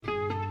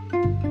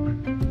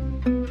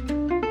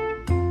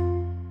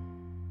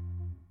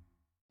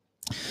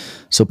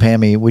So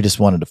Pammy, we just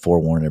wanted to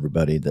forewarn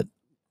everybody that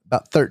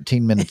about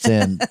 13 minutes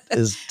in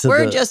is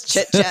we're just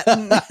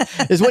chit-chatting.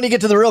 is when you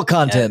get to the real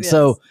content. Yes.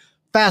 So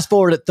fast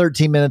forward at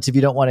 13 minutes if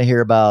you don't want to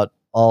hear about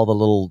all the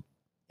little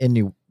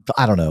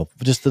I don't know,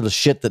 just the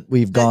shit that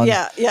we've gone.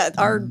 Yeah.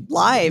 Our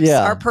lives,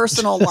 our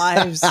personal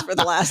lives for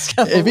the last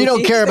couple If you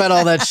don't care about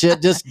all that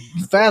shit, just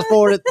fast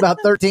forward at about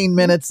 13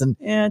 minutes and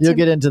you'll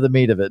get into the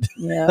meat of it.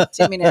 Yeah,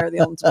 Timmy and I are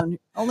the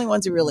only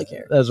ones who really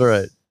care. That's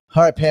right.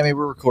 All right, Pammy,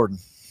 we're recording.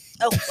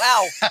 Oh,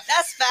 wow.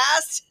 That's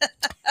fast.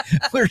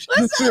 We're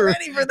not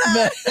ready for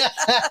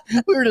that.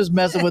 We were just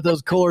messing with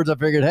those chords. I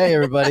figured, hey,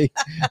 everybody.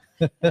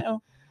 The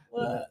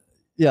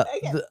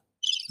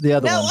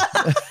other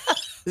one.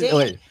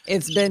 Wait,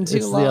 it's been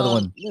too long. The other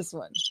one. This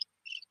one.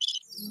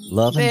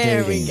 Love and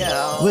there Dating we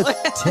go. with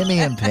Timmy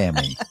and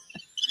Pammy.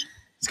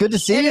 It's good to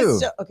see you.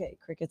 Okay,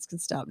 crickets can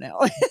stop now.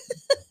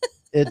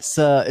 It's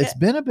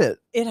been a bit.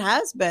 It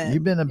has been.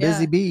 You've been a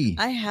busy bee.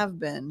 I have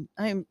been.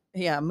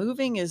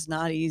 Moving is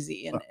not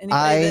easy. And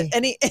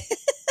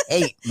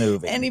hate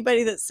moving.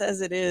 Anybody that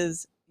says it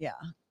is,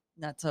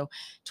 not so.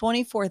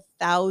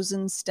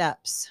 24,000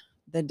 steps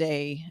the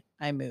day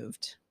I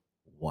moved.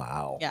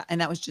 Wow. Yeah,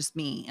 and that was just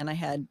me, and I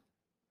had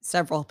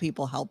several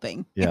people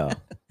helping. Yeah.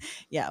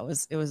 It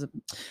was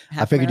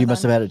I figured you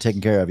must have had it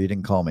taken care of. You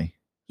didn't call me.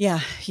 Yeah.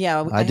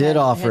 I did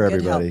offer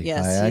everybody.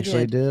 Yes, I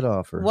actually did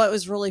offer. What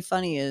was really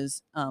funny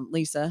is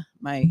Lisa,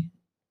 my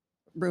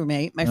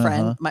roommate, my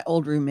friend, my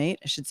old roommate,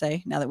 I should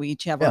say, now that we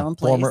each have our own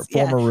place.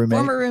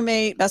 Former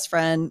roommate, best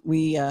friend.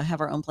 We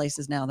have our own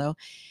places now, though.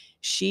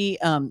 She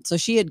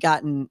had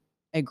gotten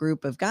a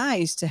group of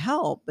guys to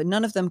help, but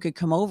none of them could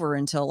come over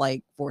until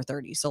like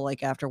 4:30. So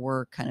like after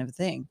work kind of a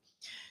thing.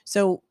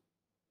 So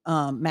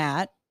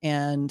Matt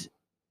and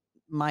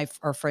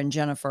our friend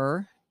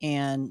Jennifer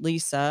and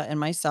Lisa and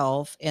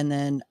myself, and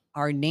then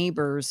our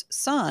neighbor's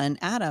son,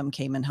 Adam,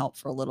 came and helped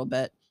for a little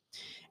bit.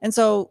 And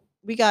so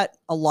we got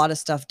a lot of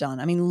stuff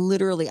done. I mean,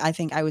 literally, I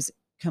think I was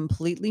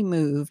completely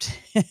moved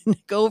and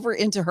go over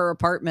into her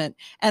apartment,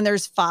 and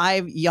there's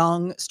 5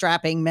 young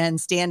strapping men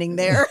standing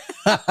there.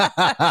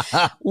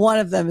 One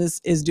of them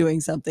is doing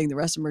something. The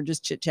rest of them are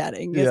just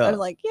chit-chatting. Yeah. I'm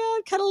like,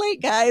 kind of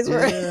late, guys.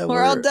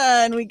 We're all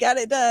done. We got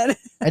it done.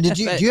 And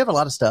do you have a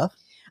lot of stuff?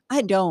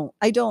 I don't,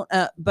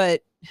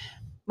 but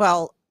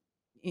well,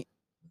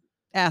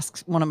 ask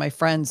one of my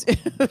friends.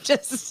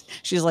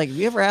 She's like, have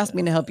you ever asked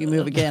me to help you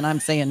move again? I'm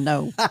saying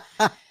no.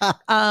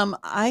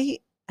 I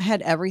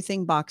had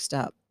everything boxed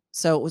up.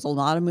 So it was a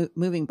lot of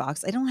moving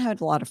box. I don't have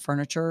a lot of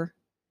furniture.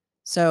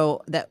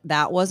 So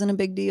that wasn't a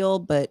big deal,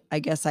 but I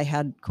guess I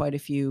had quite a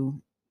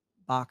few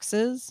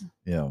boxes.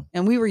 Yeah.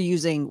 And we were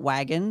using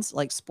wagons,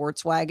 like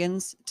sports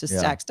wagons, to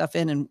stack stuff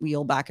in and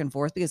wheel back and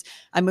forth, because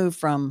I moved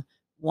from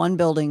one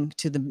building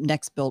to the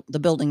next the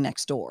building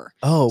next door.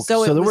 Oh,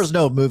 so there was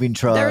no moving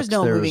trucks. There was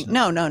no moving.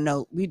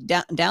 No. We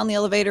down the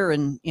elevator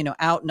and,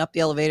 out and up the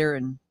elevator.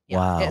 And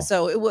wow.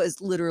 So it was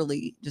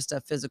literally just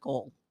a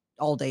physical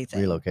all day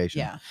thing. Relocation.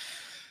 Yeah.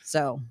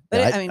 So,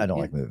 but I don't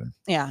like moving.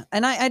 Yeah.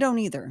 And I don't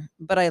either,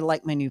 but I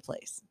like my new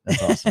place.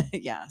 That's awesome.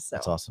 Yeah. So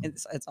that's awesome.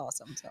 It's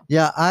awesome. So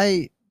yeah,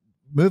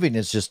 moving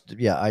is just,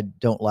 I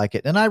don't like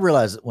it. And I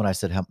realize when I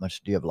said, how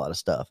much do you have a lot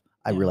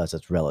I realize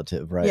that's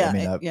relative, right? Yeah,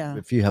 I mean,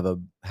 if you have a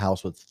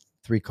house with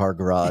 3-car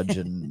garage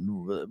and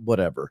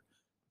whatever,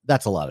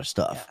 that's a lot of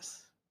stuff.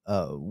 Yes.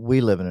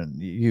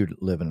 You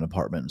live in an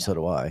apartment, and so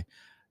do I.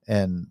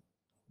 And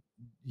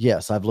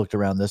yes, I've looked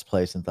around this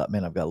place and thought,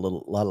 man, I've got a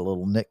lot of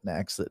little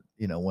knickknacks that,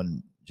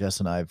 when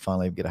Jess and I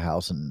finally get a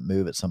house and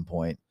move at some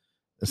point,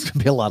 it's going to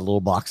be a lot of little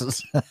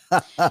boxes.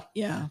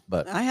 Yeah.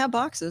 But I have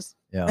boxes.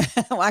 Yeah.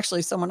 Well,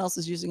 actually, someone else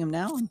is using them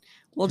now, and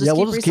we'll just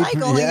keep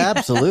recycling. Yeah,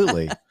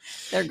 absolutely.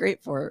 They're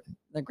great for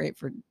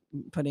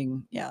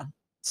putting,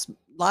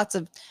 lots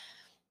of,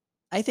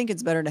 I think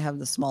it's better to have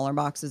the smaller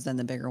boxes than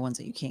the bigger ones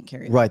that you can't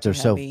carry. Right. They're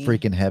so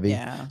freaking heavy.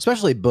 Yeah.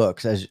 Especially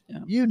books, as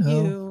you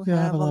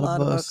have a lot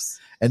of books.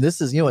 And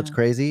this is, what's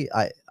crazy?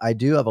 I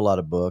do have a lot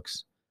of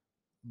books,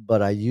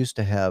 but I used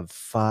to have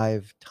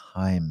 5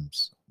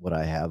 times what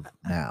I have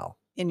now.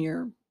 In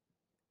your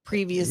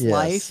previous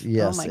life?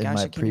 Yes. Oh my in gosh,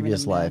 my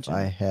previous life,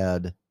 I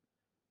had,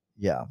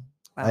 wow.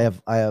 I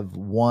have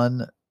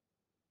one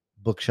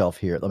bookshelf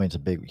here. I mean, it's a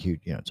big,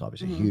 huge, it's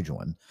obviously a huge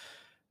one,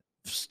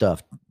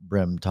 stuffed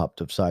brim top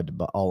to side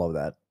to all of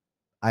that.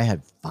 I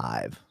had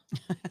 5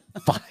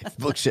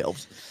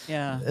 bookshelves.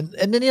 Yeah.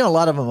 And then, a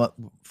lot of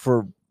them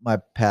for my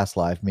past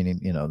life,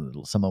 meaning,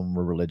 some of them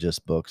were religious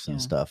books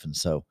and stuff. And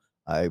so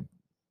I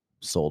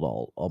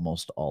sold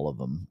almost all of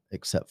them,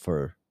 except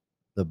for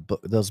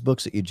those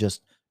books that you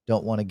just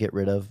don't want to get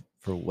rid of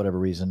for whatever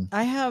reason.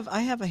 I have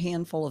a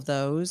handful of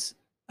those.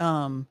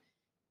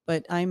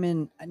 But I'm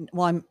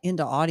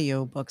into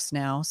audio books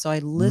now. So I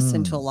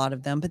listen to a lot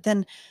of them, but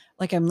then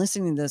like I'm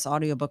listening to this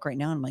audiobook right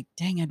now and I'm like,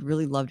 dang, I'd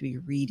really love to be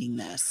reading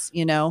this,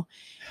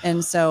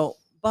 And so,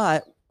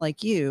 but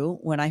like you,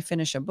 when I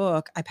finish a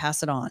book, I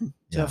pass it on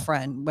to a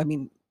friend. I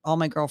mean, all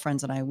my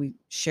girlfriends and we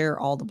share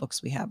all the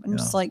books we have and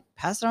just like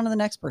pass it on to the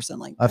next person.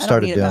 Like I've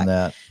started doing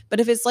that. But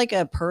if it's like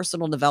a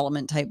personal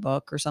development type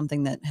book or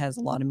something that has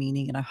a lot of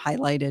meaning and I've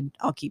highlighted,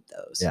 I'll keep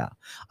those. Yeah.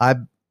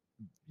 I've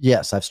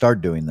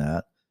started doing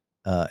that.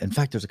 In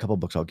fact, there's a couple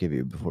books I'll give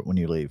you when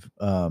you leave.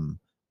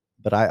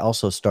 But I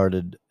also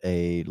started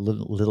a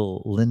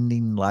little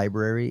lending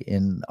library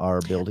in our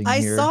building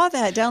here. I saw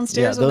that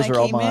downstairs when I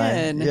came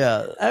in.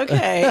 Yeah.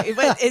 Okay.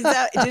 But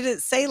did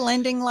it say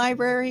lending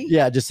library?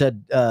 Yeah, it just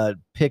said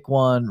pick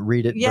one,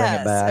 read it, bring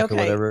it back or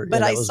whatever.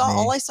 But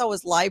all I saw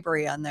was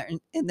library on there.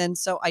 And then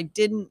so I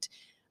didn't.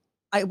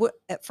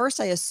 At first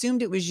I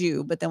assumed it was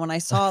you, but then when I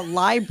saw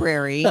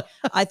library,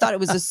 I thought it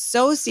was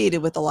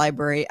associated with the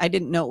library. I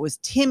didn't know it was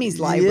Timmy's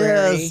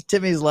library. Yes,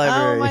 Timmy's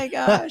library. Oh my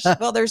gosh.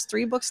 Well, there's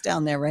 3 books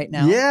down there right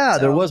now. Yeah,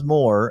 there was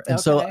more. And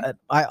so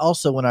I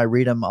also, when I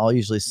read them, I'll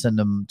usually send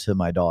them to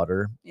my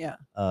daughter. Yeah.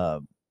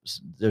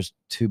 There's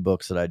 2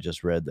 books that I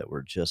just read that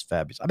were just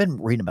fabulous. I've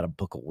been reading about a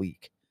book a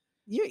week.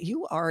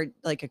 You are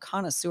like a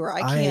connoisseur.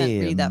 I can't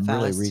read that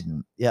fast. Really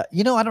reading. Yeah.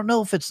 I don't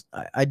know if it's,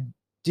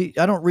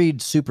 I don't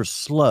read super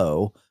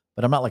slow,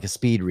 but I'm not like a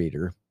speed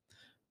reader.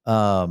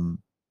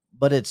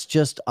 But it's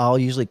just, I'll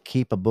usually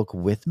keep a book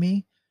with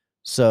me.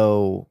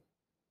 So,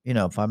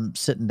 if I'm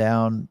sitting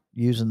down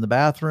using the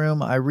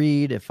bathroom, I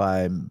read. If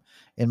I'm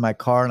in my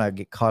car and I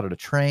get caught at a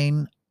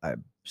train, I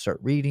start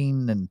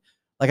reading. And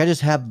like, I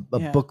just have a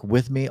book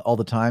with me all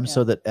the time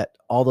so that at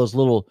all those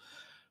little,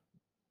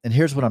 and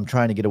here's what I'm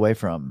trying to get away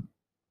from,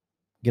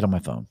 get on my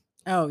phone.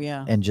 Oh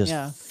yeah. And just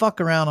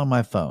fuck around on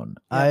my phone.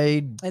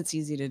 Yeah. It's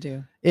easy to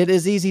do. It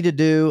is easy to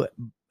do.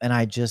 And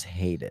I just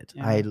hate it.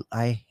 Yeah.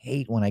 I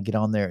hate when I get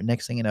on there.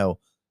 Next thing you know,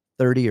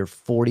 30 or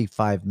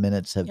 45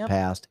 minutes have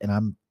passed and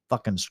I'm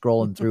fucking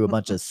scrolling through a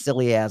bunch of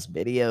silly ass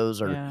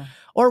videos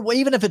or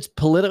even if it's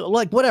political,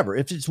 like whatever,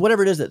 if it's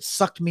whatever it is that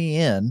sucked me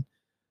in,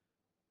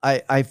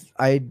 I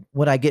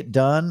when I get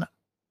done,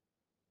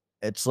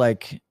 it's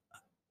like,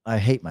 I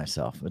hate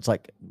myself. It's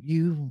like,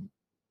 you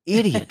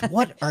idiot,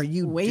 what are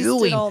you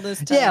doing all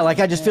this time? Yeah, like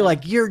I just feel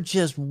like you're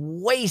just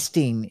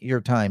wasting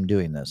your time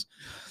doing this.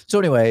 So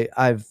anyway,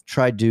 I've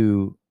tried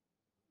to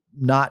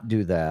not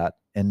do that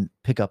and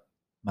pick up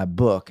my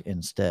book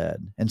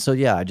instead. And so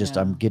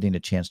I'm getting a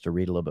chance to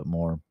read a little bit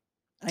more.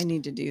 I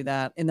need to do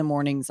that. In the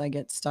mornings I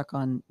get stuck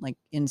on like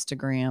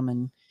Instagram,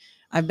 and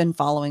I've been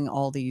following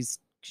all these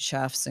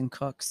chefs and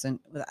cooks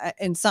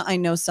and so I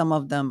know some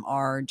of them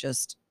are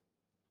just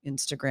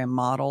Instagram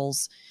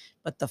models,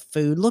 but the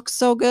food looks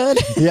so good.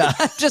 Yeah.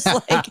 I'm just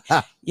like,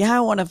 I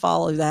want to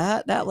follow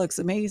that. That looks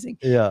amazing.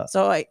 Yeah.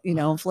 So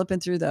I'm flipping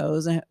through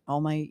those and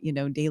all my,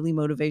 daily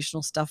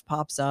motivational stuff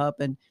pops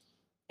up.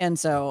 And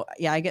so,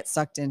 I get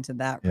sucked into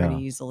that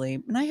pretty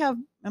easily. And I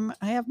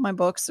have my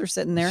books, they're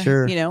sitting there,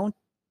 sure.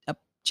 A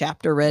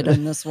chapter read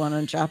on this one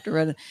and chapter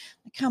read. Like,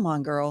 come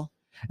on, girl.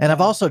 And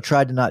I've also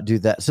tried to not do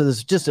that. So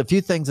there's just a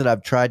few things that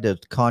I've tried to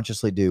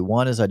consciously do.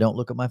 One is I don't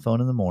look at my phone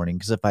in the morning,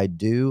 because if I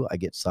do, I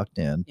get sucked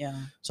in. Yeah.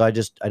 So I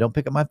don't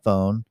pick up my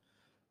phone.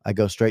 I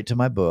go straight to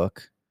my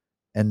book.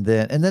 And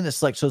then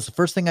it's like, so it's the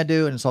first thing I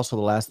do. And it's also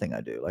the last thing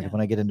I do. Like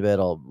when I get into bed,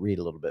 I'll read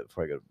a little bit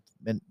before I go.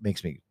 It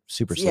makes me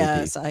super sleepy.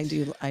 Yes, I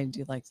do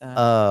like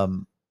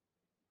that.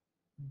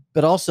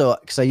 But also,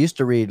 because I used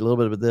to read a little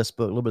bit of this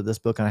book, a little bit of this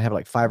book, and I have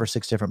like 5 or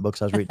 6 different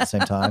books I was reading at the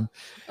same time.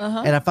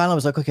 And I finally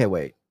was like, okay,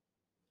 wait.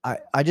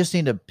 I just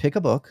need to pick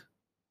a book,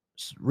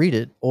 read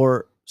it,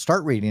 or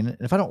start reading it.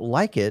 And if I don't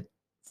like it,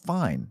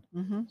 fine,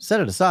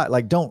 set it aside.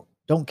 Like don't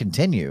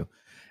continue.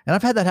 And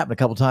I've had that happen a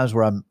couple of times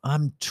where I'm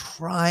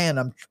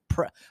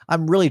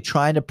really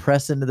trying to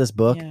press into this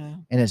book,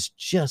 and it's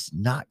just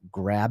not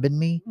grabbing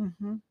me.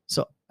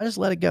 So I just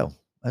let it go.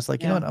 I was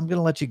like, you know what? I'm going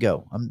to let you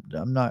go. I'm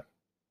not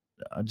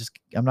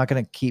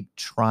going to keep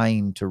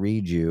trying to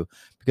read you,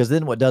 because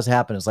then what does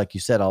happen is, like you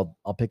said, I'll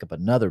pick up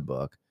another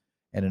book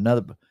and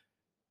another book.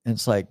 And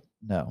it's like,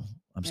 no,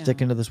 I'm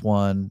sticking to this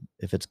one.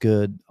 If it's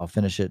good, I'll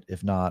finish it.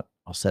 If not,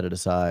 I'll set it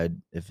aside.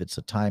 If it's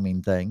a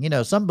timing thing,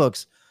 some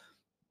books,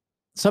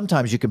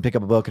 sometimes you can pick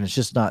up a book and it's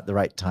just not the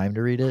right time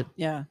to read it.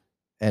 Yeah.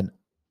 And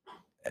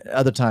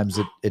other times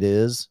it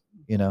is,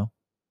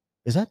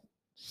 is that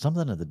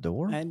something at the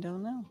door? I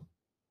don't know.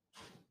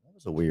 That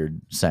was a weird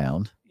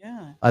sound.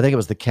 Yeah. I think it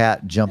was the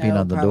cat jumping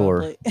on the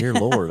door. Dear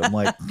Lord. I'm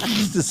like,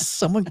 is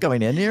someone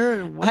coming in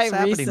here? What's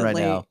happening right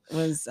now? I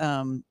was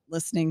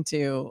listening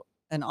to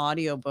an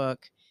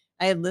audiobook.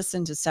 I had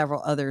listened to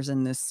several others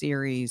in this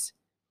series,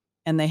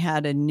 and they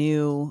had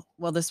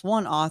this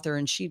one author,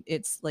 and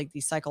it's like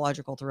these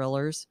psychological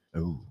thrillers.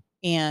 Oh.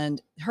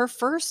 And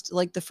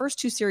the first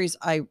 2 series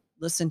I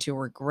listened to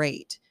were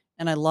great,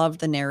 and I loved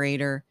the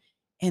narrator.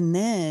 And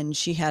then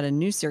she had a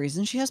new series,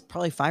 and she has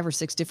probably 5 or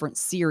 6 different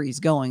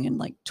series going, and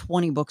like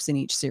 20 books in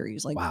each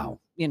series. Like, wow,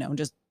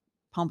 just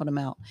pumping them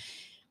out.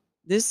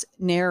 This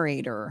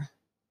narrator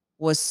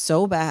was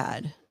so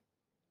bad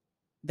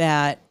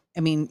that,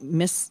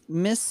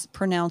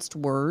 mispronounced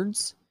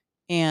words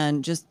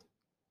and just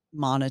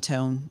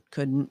monotone.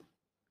 Couldn't,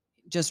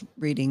 just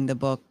reading the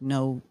book,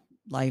 no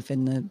life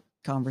in the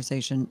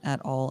conversation at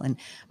all. And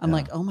I'm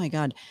like, oh my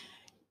God.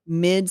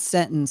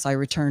 mid-sentence, I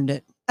returned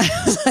it.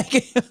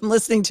 Like, I'm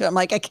listening to it. I'm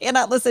like, I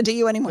cannot listen to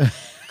you anymore.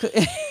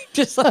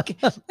 Just like,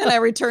 and I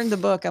returned the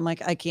book. I'm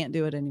like, I can't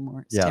do it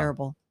anymore. It's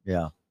terrible.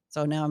 Yeah.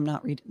 So now I'm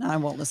not reading. Now I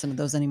won't listen to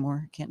those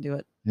anymore. Can't do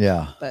it.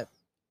 Yeah. But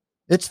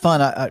it's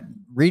fun.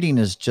 Reading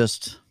is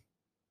just,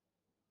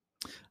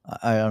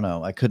 I don't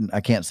know. I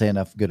can't say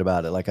enough good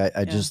about it. Like,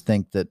 I just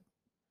think that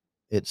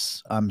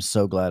I'm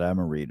so glad I'm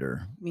a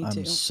reader. Me too.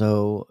 I'm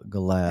so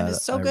glad. And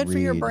it's so good for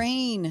your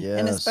brain. Yes.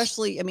 And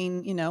especially, I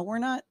mean, we're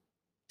not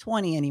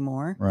 20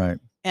 anymore. Right.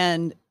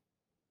 And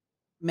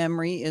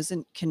memory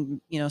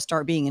can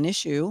start being an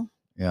issue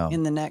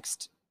in the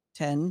next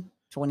 10,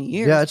 20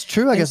 years. Yeah, it's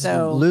true. I guess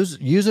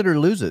use it or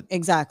lose it.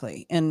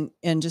 Exactly. And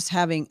just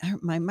having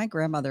my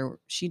grandmother,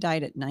 she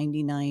died at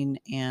 99,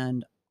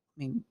 and I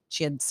mean,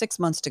 she had 6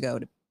 months to go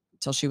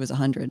till she was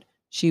 100.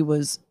 She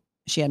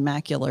had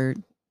macular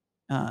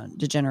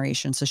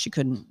degeneration, so she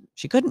couldn't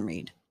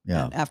read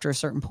after a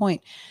certain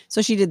point.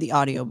 So she did the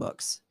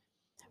audiobooks.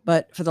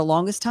 But for the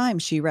longest time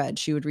she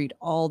would read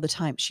all the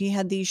time. She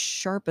had the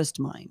sharpest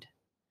mind.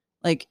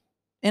 Like,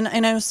 and I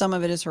know some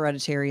of it is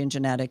hereditary and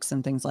genetics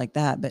and things like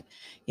that, but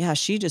yeah,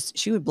 she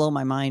would blow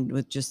my mind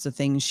with just the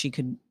things she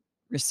could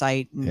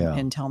recite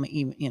and tell me,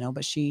 even,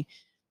 but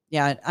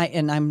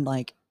I'm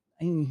like,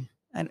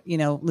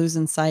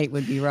 losing sight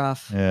would be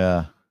rough.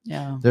 Yeah.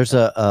 Yeah. There's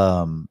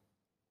a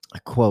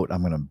quote.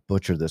 I'm going to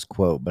butcher this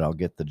quote, but I'll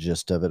get the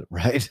gist of it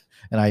right.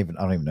 And I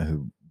don't even know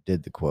who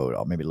did the quote.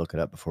 I'll maybe look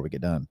it up before we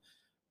get done.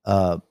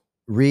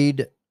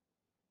 People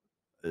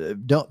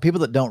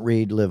that don't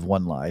read live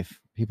one life.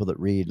 People that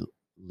read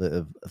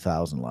live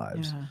 1,000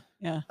 lives.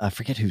 Yeah. I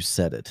forget who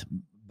said it,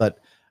 but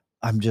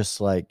I'm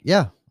just like,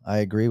 yeah, I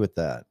agree with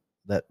that.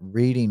 That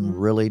reading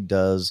really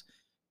does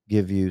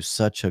give you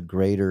such a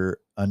greater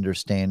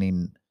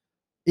understanding,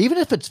 even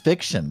if it's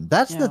fiction.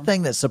 That's the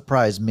thing that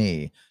surprised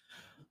me.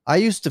 I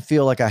used to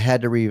feel like I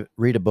had to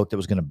read a book that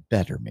was going to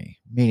better me,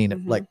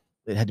 meaning like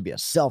it had to be a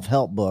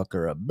self-help book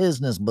or a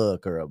business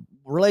book or a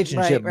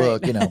relationship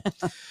book,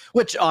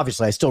 which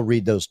obviously I still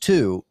read those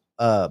too.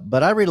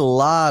 But I read a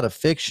lot of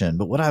fiction.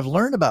 But what I've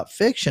learned about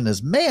fiction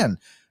is, man,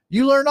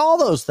 you learn all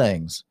those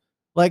things,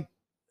 like,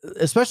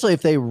 especially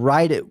if they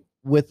write it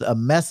with a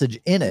message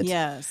in it.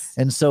 Yes.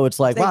 And so it's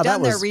like, they've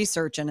done their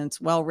research and it's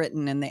well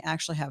written and they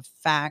actually have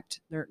fact.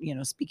 They're,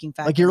 speaking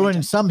fact. Like you're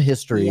learning some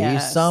history,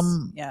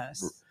 some,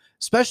 yes.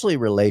 Especially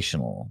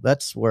relational.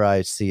 That's where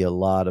I see a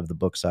lot of the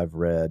books I've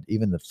read,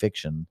 even the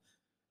fiction.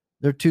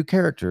 They're two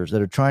characters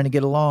that are trying to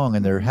get along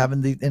and they're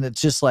having and it's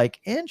just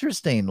like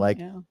interesting. Like,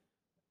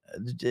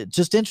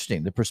 just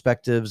interesting, the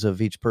perspectives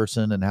of each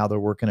person and how they're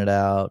working it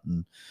out.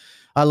 And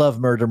I love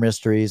murder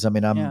mysteries. I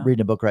mean, I'm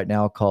reading a book right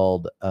now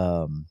called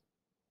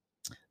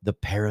The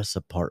Paris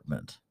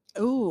Apartment.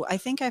 Oh, I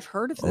think I've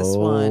heard of this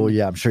one. Oh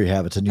yeah, I'm sure you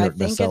have. It's a New York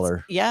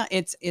bestseller.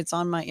 It's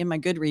on in my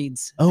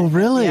Goodreads. Oh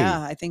really? Yeah,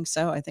 I think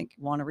so. I think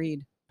you want to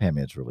read.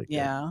 Pammy, it's really good.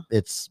 Yeah.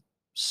 It's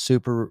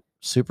super,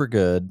 super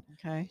good.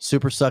 Okay.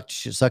 Super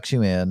sucks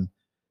you in.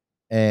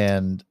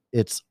 And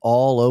it's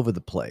all over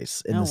the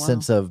place in the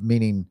sense of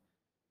meaning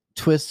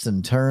twists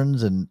and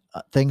turns and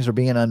things are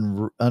being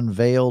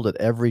unveiled at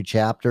every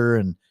chapter.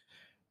 And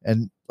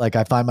like,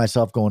 I find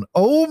myself going,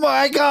 oh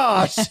my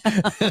gosh.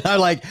 I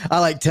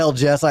like tell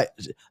Jess,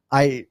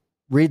 I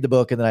read the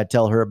book and then I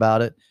tell her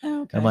about it.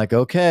 Okay. I'm like,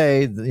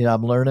 okay,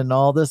 I'm learning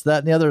all this, that,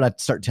 and the other. And I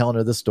start telling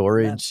her the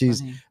story. That's and she's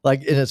funny. Like,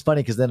 and it's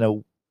funny because then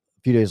a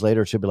few days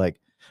later, she'll be like,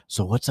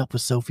 so what's up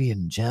with Sophie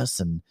and Jess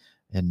and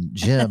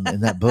Jim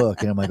in that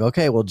book? And I'm like,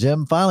 okay, well,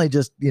 Jim finally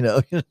just,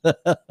 yeah,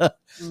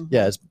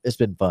 it's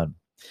been fun.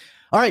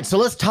 All right. So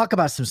let's talk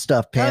about some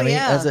stuff, Pammy,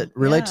 as it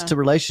relates to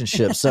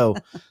relationships. So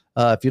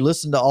if you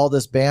listen to all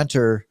this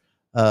banter,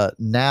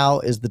 now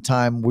is the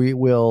time we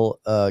will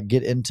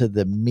get into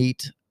the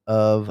meat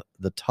of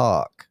the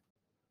talk.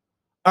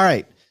 All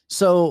right.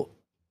 So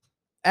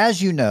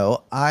as you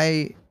know,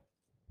 I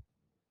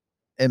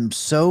am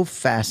so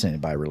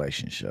fascinated by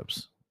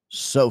relationships.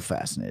 So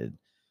fascinated.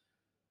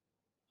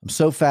 I'm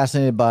so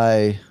fascinated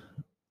by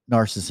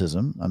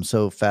narcissism. I'm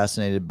so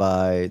fascinated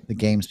by the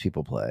games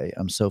people play.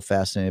 I'm so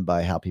fascinated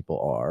by how people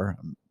are,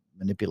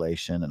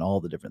 manipulation, and all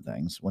the different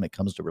things when it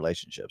comes to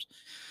relationships.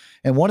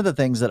 And one of the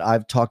things that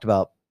I've talked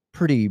about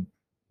pretty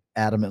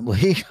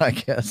adamantly, I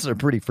guess, or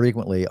pretty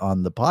frequently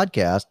on the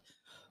podcast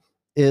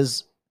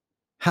is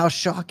how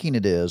shocking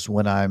it is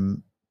when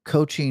I'm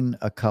coaching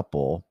a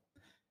couple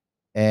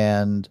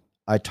and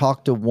I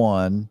talk to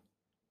one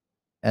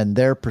and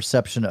their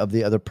perception of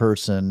the other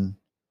person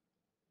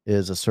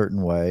is a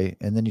certain way.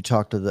 And then you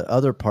talk to the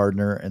other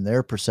partner and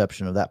their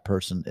perception of that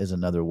person is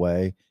another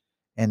way.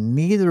 And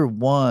neither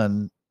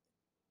one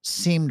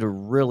seem to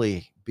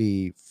really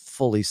be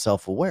fully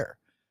self-aware.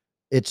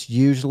 It's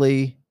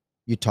usually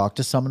you talk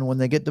to someone when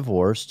they get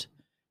divorced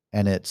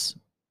and it's,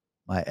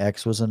 my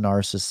ex was a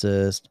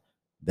narcissist.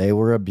 They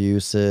were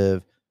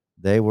abusive.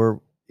 They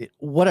were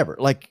whatever,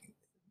 like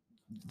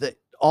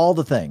all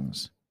the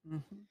things.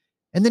 Mm-hmm.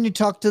 And then you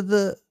talk to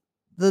the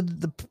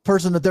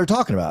person that they're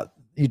talking about.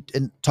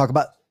 And talk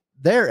about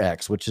their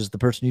ex, which is the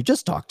person you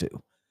just talked to.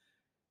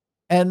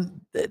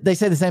 And they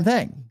say the same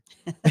thing.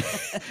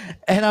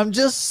 And I'm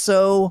just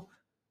so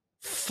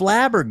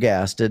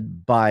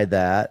flabbergasted by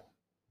that,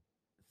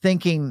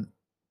 thinking,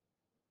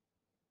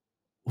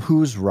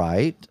 who's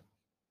right?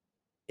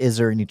 Is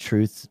there any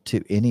truth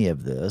to any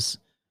of this?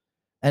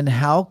 And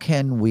how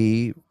can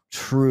we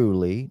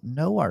truly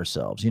know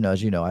ourselves?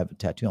 As you know, I have a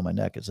tattoo on my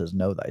neck. It says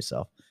 "Know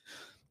Thyself,"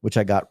 which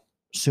I got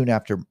soon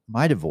after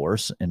my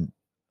divorce. And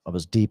I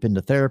was deep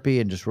into therapy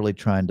and just really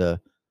trying to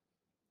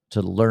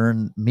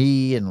learn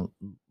me and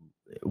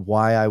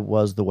why I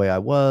was the way I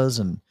was,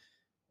 and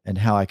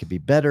how I could be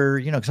better,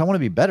 because I want to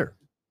be better.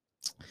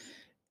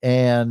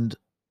 And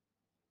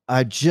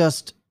I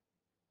just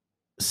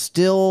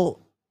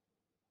still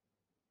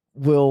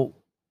will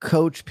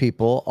coach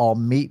people. I'll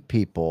meet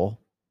people.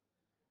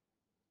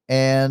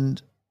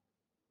 And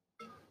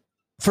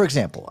for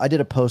example, I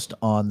did a post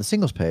on the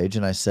singles page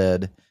and I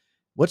said,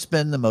 what's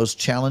been the most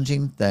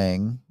challenging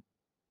thing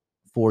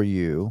for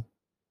you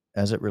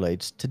as it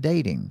relates to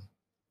dating?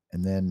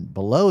 And then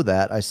below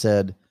that, I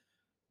said,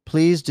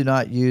 please do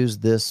not use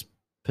this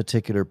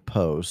particular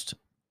post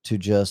to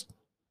just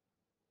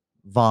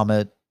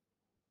vomit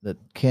that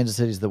Kansas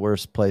City is the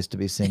worst place to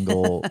be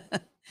single.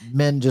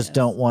 Men just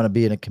don't want to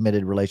be in a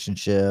committed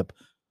relationship.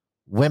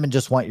 Women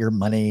just want your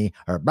money,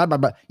 or blah, blah,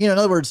 blah. In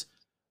other words,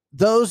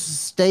 those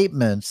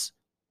statements,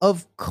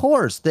 of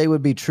course, they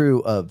would be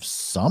true of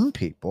some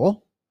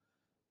people,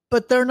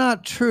 but they're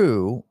not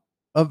true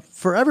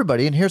for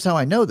everybody. And here's how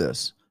I know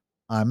this.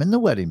 I'm in the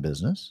wedding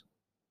business.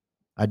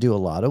 I do a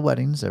lot of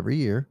weddings every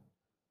year.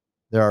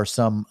 There are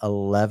some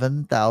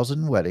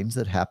 11,000 weddings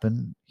that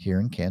happen here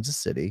in Kansas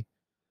City.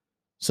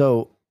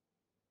 So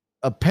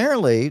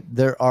apparently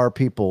there are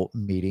people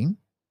meeting,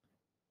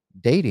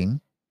 dating,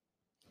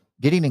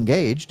 getting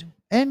engaged,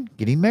 and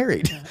getting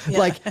married.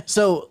 Yeah.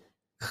 So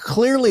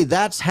clearly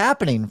that's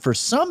happening for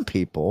some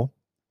people.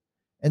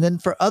 And then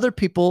for other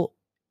people,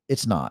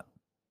 it's not.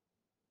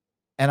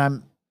 And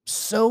I'm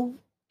so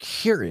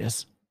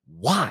curious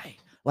why.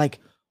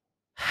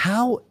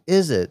 How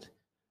is it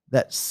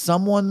that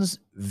someone's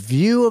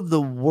view of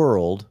the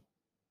world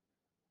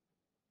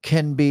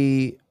can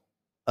be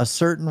a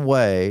certain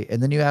way,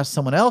 and then you ask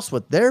someone else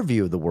what their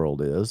view of the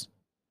world is,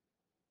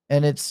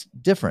 and it's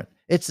different?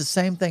 It's the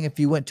same thing if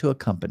you went to a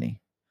company.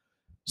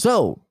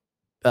 So,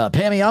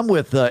 Pammy, I'm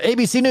with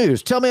ABC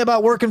News. Tell me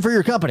about working for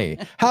your company.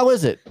 How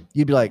is it?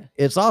 You'd be like,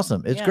 it's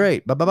awesome. It's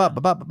great.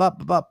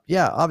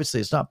 Yeah, obviously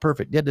it's not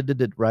perfect. Yeah,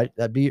 right?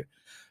 That'd be.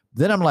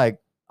 Then I'm like,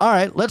 all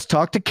right, let's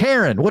talk to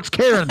Karen. What's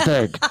Karen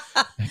think?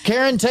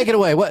 Karen, take it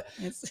away. What?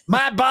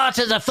 My boss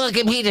is a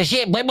fucking piece of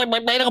shit. They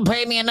don't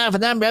pay me enough.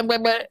 And then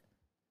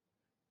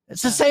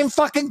it's the same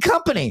fucking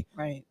company.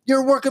 Right.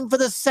 You're working for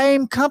the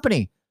same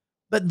company,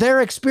 but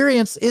their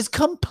experience is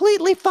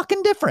completely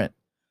fucking different.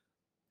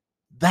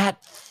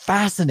 That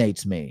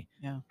fascinates me.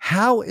 Yeah.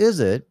 How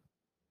is it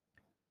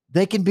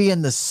they can be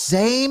in the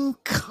same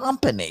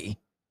company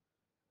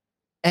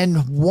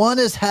and one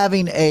is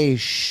having a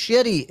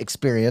shitty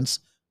experience,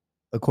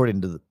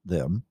 according to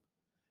them,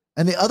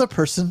 and the other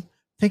person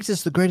thinks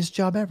it's the greatest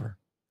job ever?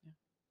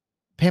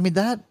 Pammy,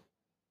 that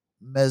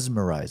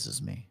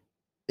mesmerizes me.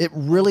 It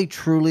really,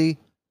 truly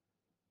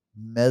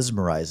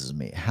mesmerizes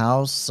me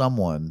how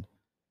someone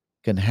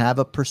can have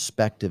a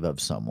perspective of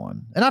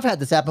someone. And I've had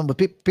this happen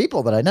with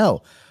people that I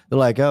know. They're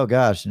like, oh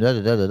gosh,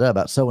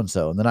 about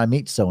so-and-so. And then I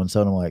meet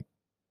so-and-so and I'm like,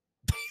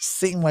 they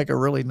seem like a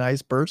really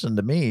nice person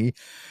to me,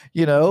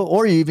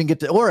 or you even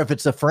or if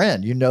it's a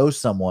friend,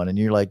 someone and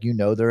you're like,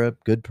 they're a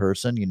good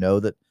person,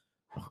 that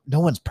no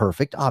one's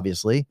perfect,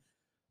 obviously.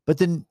 But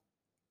then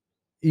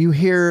you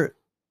hear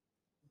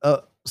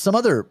some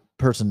other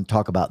person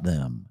talk about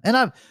them. And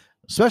I've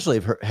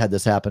especially had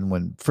this happen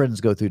when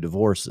friends go through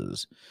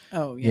divorces.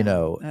 Oh,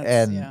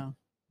 yeah.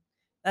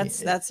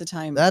 That's the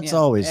time. That's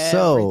always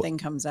everything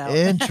comes out.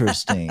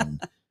 Interesting.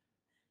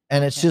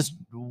 And it's just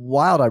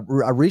wild.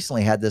 I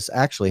recently had this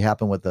actually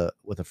happen with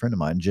a friend of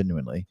mine,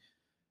 genuinely.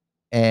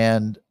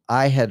 And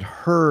I had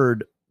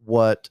heard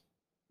what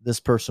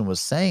this person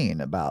was saying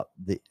about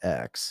the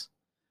ex,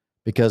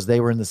 because they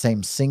were in the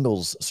same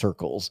singles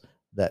circles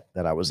that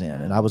I was in.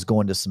 And I was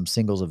going to some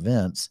singles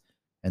events,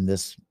 and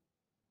this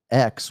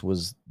ex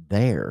was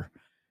there,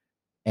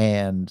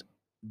 and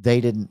they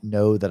didn't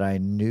know that I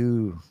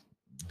knew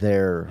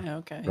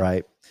their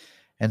right.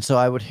 And so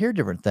I would hear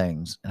different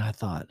things, and I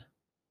thought,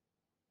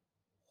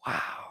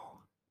 wow,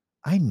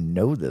 I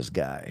know this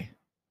guy,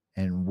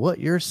 and what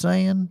you're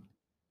saying,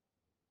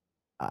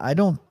 I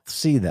don't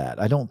see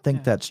that. I don't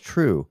think that's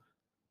true.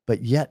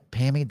 But yet,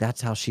 Pammy,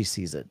 that's how she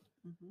sees it.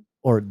 Mm-hmm.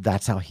 Or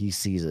that's how he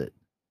sees it.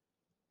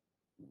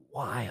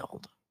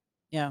 Wild.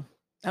 Yeah.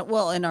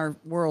 Well, in our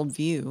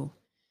worldview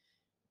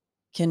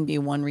can be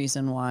one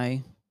reason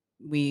why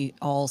we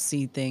all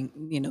see things,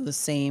 the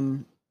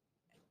same,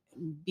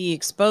 be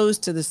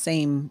exposed to the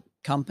same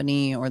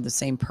company or the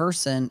same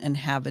person and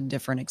have a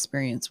different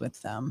experience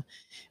with them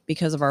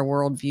because of our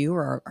worldview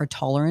or our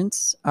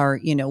tolerance, or,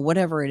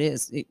 whatever it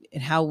is,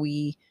 how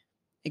we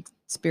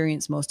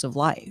experience most of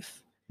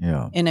life.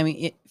 Yeah. And I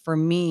mean, for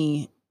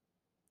me,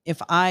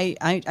 if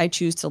I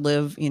choose to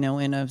live,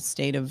 in a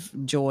state of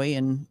joy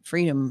and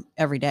freedom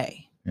every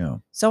day. Yeah.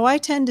 So I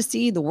tend to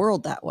see the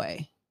world that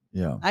way.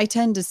 Yeah. I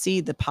tend to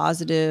see the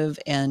positive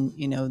and,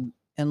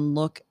 and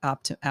look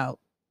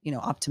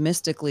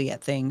optimistically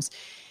at things.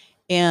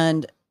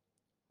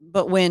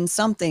 But when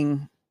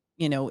something,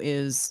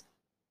 is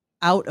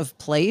out of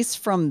place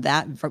from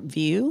that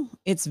view,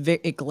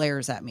 it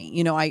glares at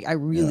me. I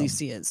really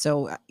see it.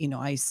 So,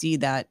 I see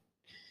that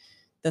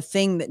the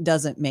thing that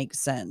doesn't make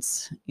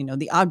sense,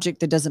 the object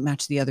that doesn't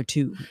match the other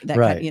two, that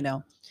right.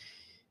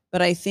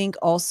 But I think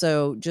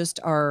also just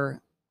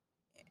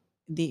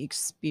the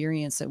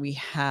experience that we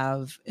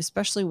have,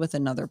 especially with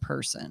another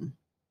person.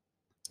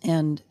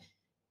 And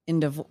in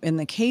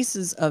the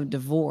cases of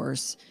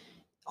divorce,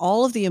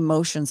 all of the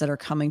emotions that are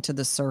coming to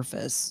the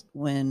surface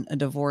when a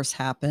divorce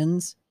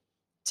happens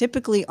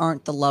typically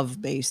aren't the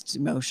love-based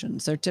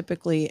emotions. They're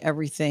typically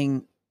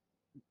everything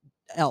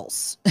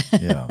else.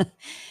 Yeah.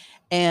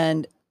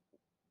 And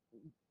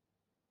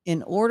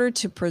in order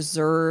to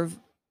preserve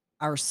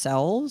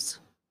ourselves,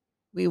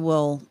 we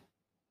will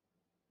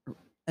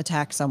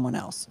attack someone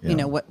else,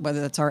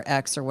 whether that's our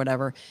ex or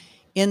whatever,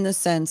 in the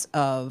sense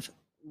of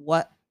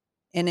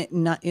and it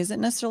isn't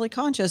necessarily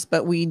conscious,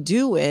 but we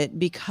do it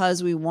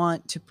because we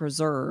want to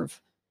preserve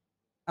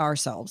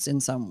ourselves in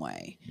some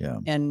way. Yeah.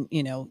 And,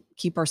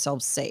 keep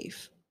ourselves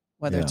safe,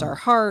 whether it's our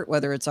heart,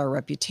 whether it's our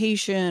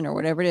reputation or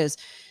whatever it is.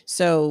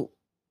 So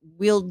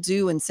we'll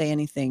do and say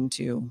anything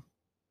to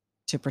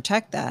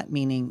protect that,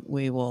 meaning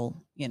we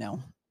will,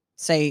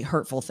 say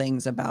hurtful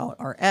things about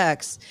our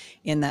ex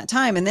in that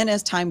time. And then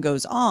as time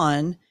goes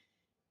on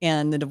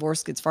and the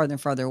divorce gets farther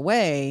and farther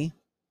away,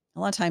 a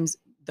lot of times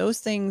those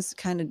things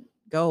kind of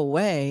go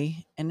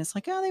away and it's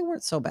like, oh, they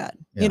weren't so bad.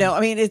 I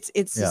mean, it's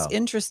this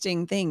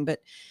interesting thing, but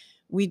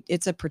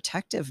it's a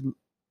protective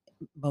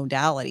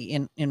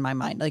modality in my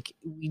mind. Like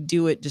we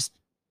do it just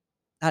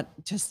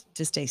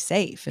to stay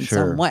safe in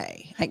some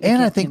way.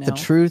 I think the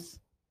truth,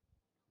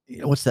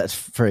 what's that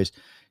phrase?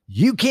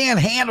 You can't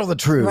handle the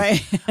truth.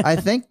 Right. I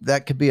think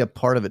that could be a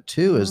part of it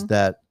too, is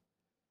that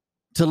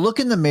to look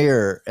in the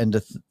mirror and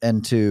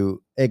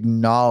to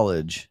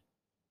acknowledge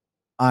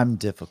I'm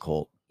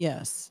difficult.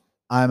 Yes.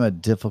 I'm a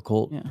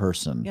difficult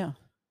person. Yeah.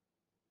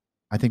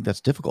 I think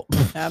that's difficult.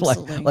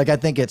 Absolutely. like I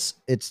think it's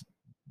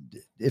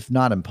if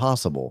not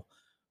impossible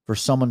for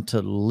someone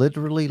to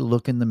literally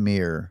look in the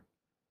mirror.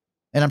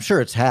 And I'm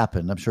sure it's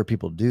happened. I'm sure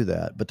people do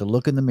that, but to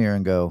look in the mirror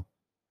and go,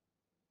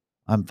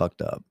 I'm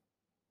fucked up.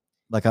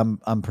 Like I'm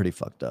pretty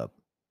fucked up.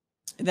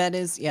 That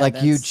is,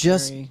 like you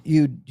just,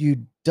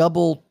 you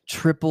double,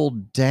 triple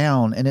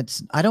down.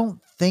 And I don't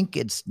think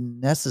it's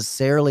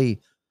necessarily,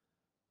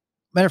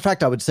 matter of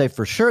fact, I would say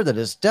for sure that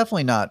it's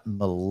definitely not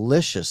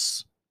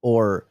malicious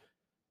or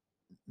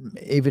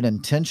even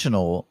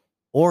intentional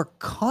or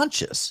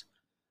conscious.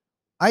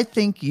 I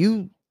think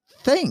you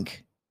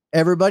think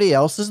everybody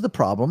else is the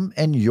problem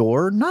and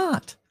you're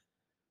not.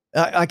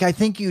 I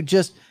think you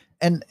just,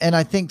 and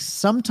I think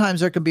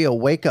sometimes there can be a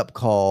wake up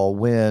call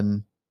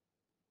when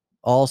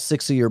all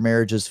 6 of your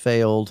marriages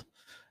failed.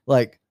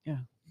 Like,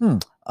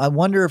 I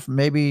wonder if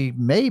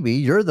maybe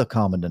you're the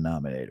common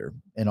denominator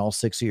in all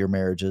 6 of your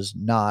marriages,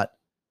 not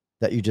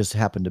that you just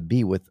happen to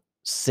be with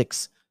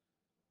 6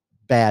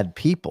 bad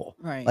people.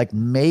 Right. Like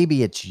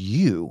maybe it's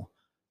you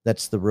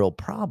that's the real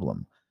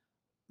problem.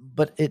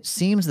 But it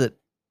seems that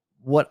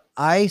what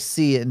I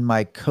see in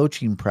my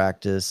coaching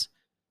practice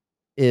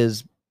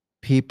is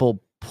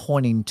people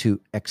pointing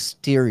to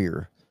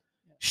exterior.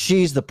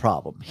 She's the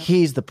problem.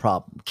 He's the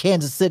problem.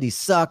 Kansas City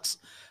sucks.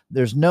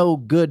 There's no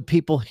good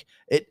people.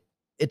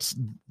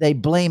 They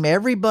blame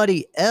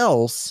everybody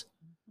else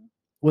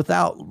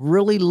without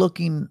really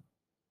looking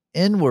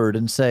inward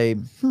and say,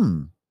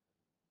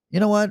 you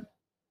know what?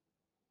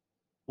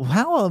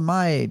 How am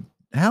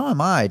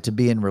I to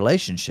be in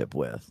relationship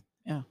with?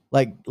 Yeah.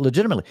 Like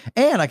legitimately.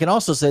 And I can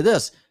also say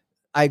this.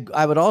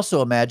 I would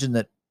also imagine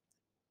that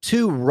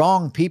 2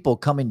 wrong people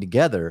coming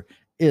together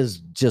is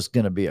just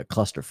going to be a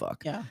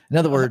clusterfuck. Yeah. In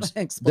other words,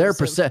 their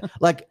percent,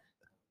 like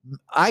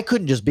I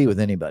couldn't just be with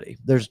anybody.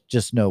 There's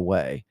just no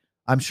way.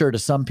 I'm sure to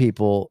some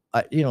people,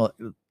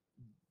 it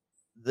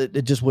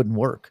just wouldn't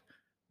work,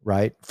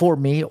 right? For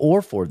me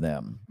or for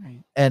them.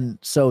 Right. And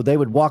so they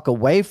would walk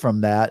away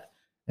from that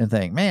and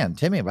think, man,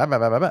 Timmy, blah, blah,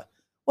 blah, blah, blah.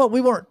 Well,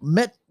 we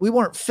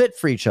weren't fit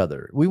for each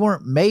other. We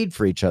weren't made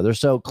for each other.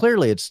 So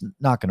clearly it's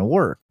not going to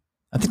work.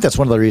 I think that's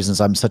one of the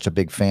reasons I'm such a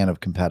big fan of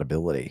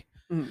compatibility.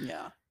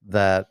 Yeah.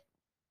 That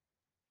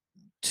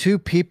 2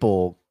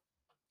 people,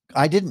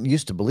 I didn't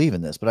used to believe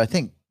in this, but I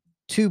think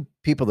 2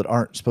 people that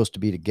aren't supposed to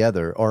be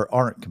together or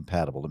aren't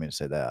compatible, let me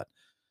say that,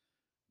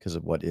 because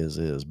of what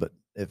is. But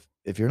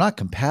if you're not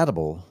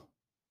compatible,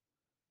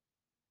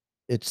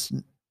 it's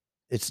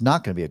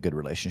not going to be a good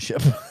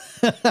relationship.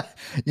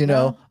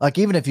 Like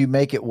even if you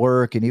make it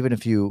work and even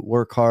if you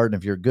work hard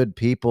and if you're good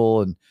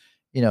people and,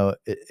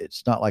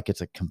 it's not like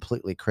it's a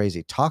completely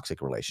crazy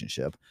toxic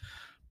relationship,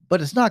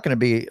 but it's not going to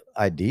be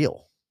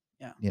ideal.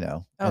 Yeah.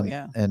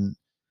 And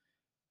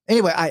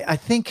Anyway, I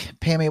think,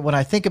 Pammy, when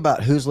I think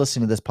about who's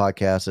listening to this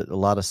podcast, a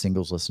lot of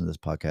singles listen to this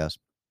podcast.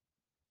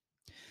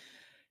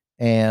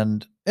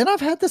 And I've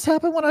had this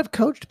happen when I've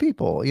coached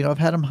people. I've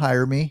had them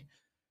hire me.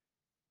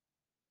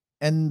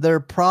 And their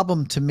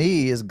problem to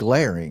me is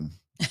glaring.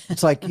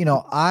 It's like,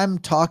 I'm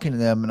talking to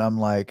them and I'm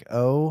like,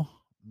 oh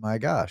my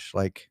gosh,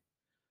 like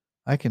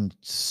I can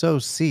so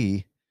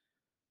see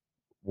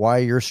why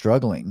you're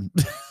struggling.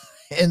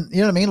 And you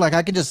know what I mean? Like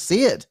I can just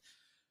see it.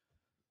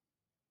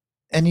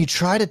 And you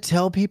try to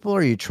tell people,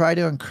 or you try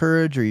to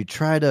encourage, or you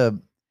try to,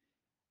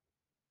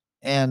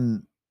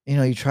 and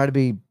you try to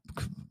be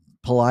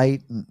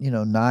polite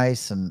and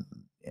nice, and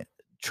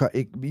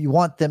you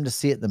want them to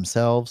see it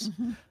themselves.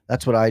 Mm-hmm.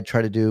 That's what I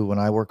try to do when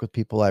I work with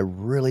people. I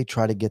really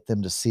try to get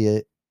them to see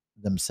it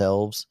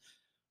themselves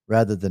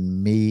rather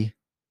than me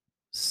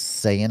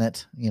saying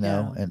it,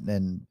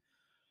 and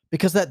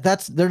because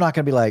that's they're not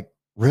going to be like,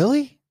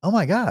 really? Oh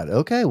my God.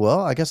 Okay. Well,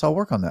 I guess I'll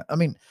work on that. I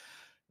mean,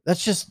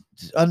 that's just,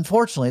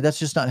 unfortunately, that's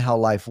just not how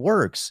life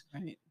works.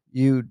 Right.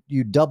 You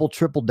double,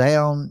 triple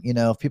down,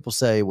 if people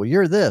say, well,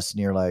 you're this, and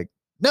you're like,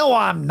 no,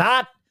 I'm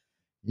not.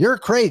 You're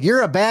crazy.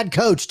 You're a bad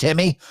coach,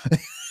 Timmy.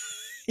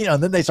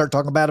 And then they start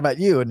talking bad about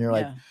you and you're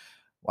like,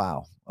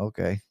 wow.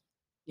 Okay.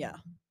 Yeah.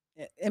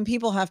 And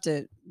people have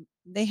to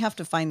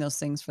find those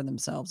things for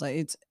themselves.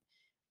 It's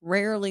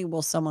rarely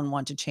will someone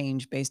want to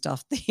change based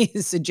off the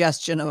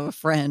suggestion of a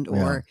friend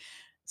or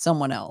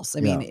someone else.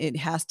 I mean, it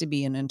has to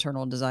be an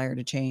internal desire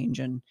to change.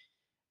 And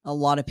a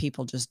lot of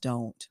people just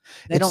don't.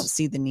 They don't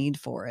see the need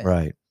for it.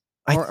 Right.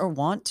 Or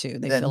want to.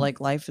 They feel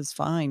like life is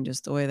fine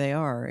just the way they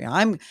are.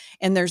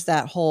 And there's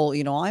that whole,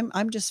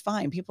 I'm just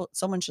fine.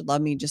 Someone should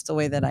love me just the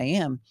way that I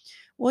am.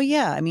 Well,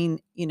 yeah, I mean,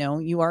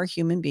 you are a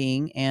human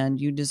being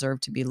and you deserve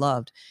to be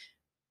loved.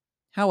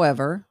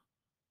 However,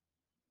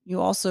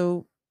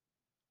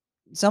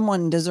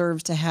 someone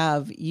deserves to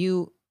have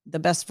the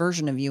best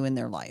version of you in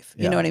their life.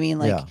 You know what I mean?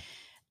 Like,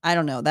 I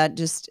don't know,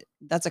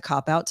 that's a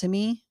cop out to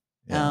me.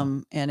 Yeah.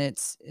 And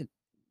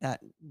that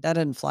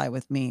doesn't fly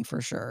with me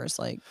for sure. It's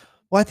like,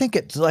 well, I think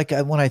it's like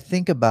when I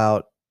think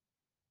about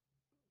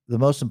the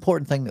most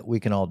important thing that we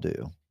can all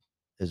do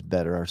is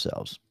better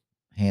ourselves,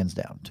 hands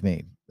down to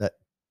me. That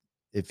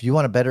if you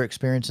want a better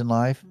experience in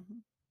life, mm-hmm.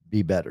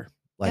 be better.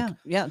 Like,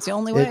 yeah, it's the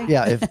only way.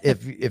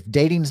 If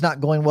dating's not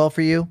going well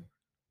for you,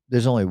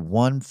 there's only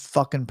one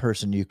fucking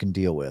person you can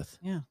deal with.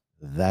 Yeah.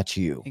 That's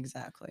you.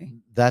 Exactly.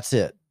 That's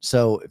it.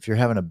 So if you're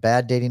having a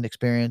bad dating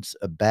experience,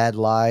 a bad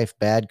life,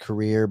 bad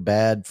career,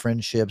 bad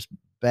friendships,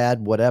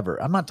 bad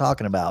whatever. I'm not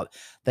talking about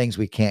things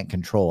we can't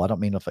control. I don't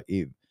mean if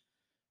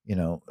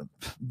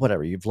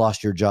whatever, you've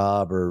lost your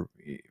job or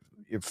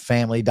your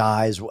family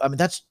dies. I mean,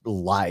 that's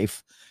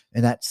life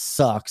and that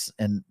sucks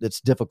and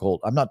it's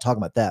difficult. I'm not talking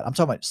about that. I'm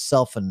talking about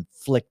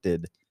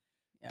self-inflicted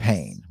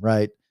pain,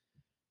 right?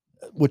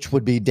 Which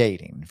would be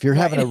dating. If you're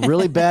having a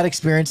really bad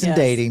experience in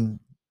dating,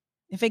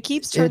 if it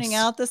keeps turning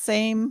out the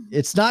same,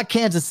 it's not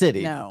Kansas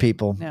City,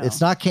 people. No.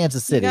 It's not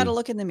Kansas City. You got to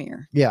look in the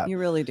mirror. Yeah, you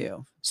really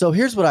do. So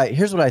here's what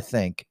I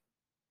think.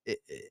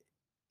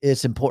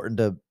 It's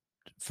important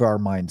for our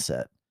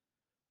mindset.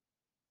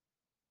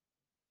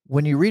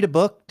 When you read a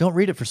book, don't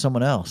read it for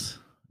someone else.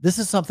 This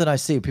is something I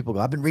see people go,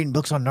 I've been reading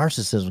books on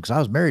narcissism because I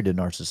was married to a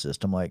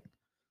narcissist. I'm like,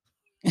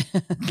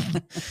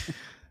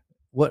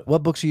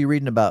 what books are you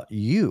reading about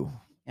you?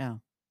 Yeah.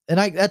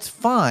 And that's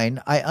fine.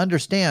 I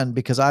understand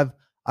because I've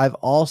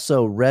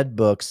also read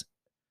books.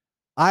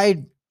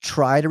 I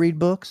try to read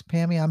books,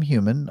 Pammy. I'm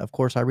human. Of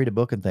course, I read a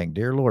book and think,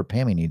 dear Lord,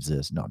 Pammy needs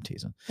this. No, I'm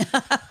teasing.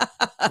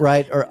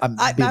 Right? Or I'm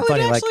being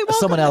funny, like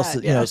someone else,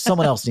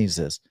 someone else needs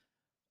this.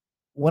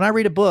 When I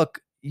read a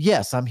book,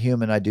 yes, I'm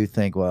human. I do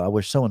think, well, I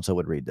wish so-and-so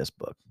would read this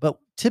book. But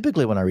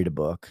typically when I read a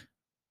book,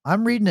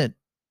 I'm reading it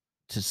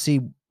to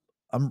see,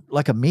 I'm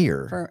like a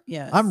mirror.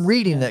 I'm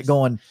reading that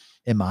going,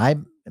 am I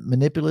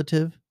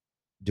manipulative?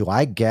 Do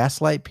I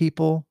gaslight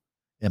people?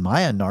 Am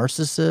I a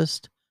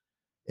narcissist?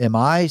 Am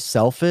I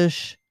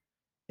selfish?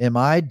 Am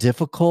I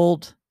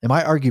difficult? Am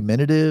I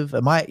argumentative?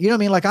 Am I, what I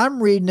mean? Like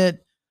I'm reading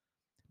it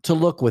to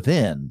look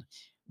within,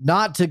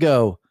 not to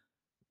go,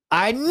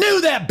 I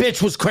knew that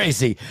bitch was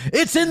crazy.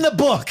 It's in the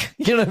book.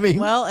 You know what I mean?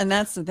 Well, and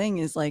that's the thing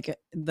is like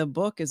the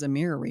book is a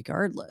mirror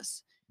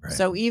regardless. Right.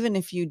 So even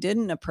if you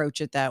didn't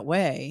approach it that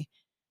way,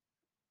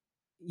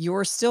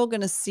 you're still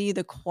going to see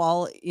the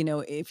quality,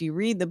 if you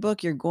read the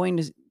book, you're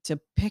going to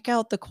pick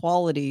out the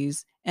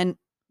qualities and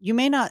you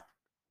may not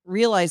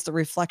realize the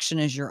reflection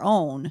is your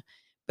own,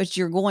 but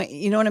you're going,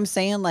 you know what I'm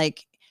saying?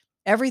 Like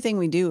everything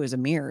we do is a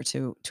mirror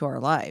to our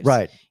lives.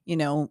 Right.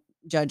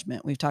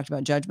 Judgment. We've talked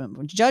about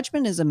judgment.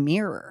 Judgment is a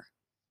mirror.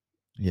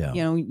 Yeah.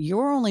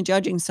 You're only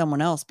judging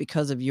someone else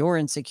because of your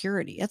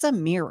insecurity. It's a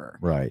mirror.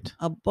 Right.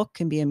 A book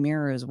can be a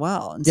mirror as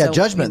well. And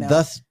judgment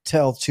thus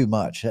tells too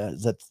much.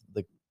 That's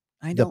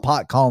the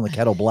pot calling the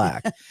kettle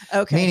black.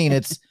 Okay. Meaning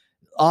it's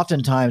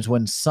oftentimes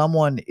when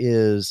someone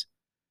is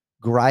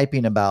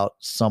griping about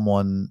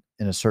someone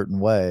in a certain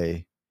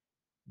way,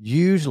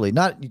 usually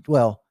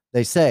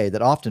they say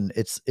that often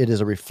it is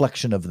a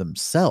reflection of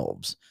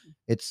themselves.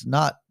 it's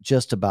not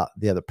just about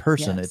the other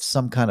person. It's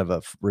some kind of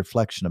a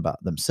reflection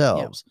about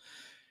themselves.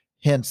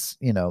 Hence,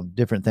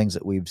 different things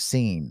that we've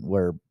seen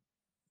where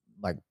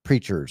like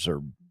preachers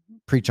or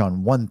preach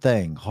on one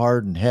thing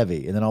hard and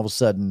heavy, and then all of a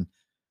sudden,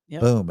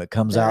 boom, it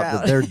comes out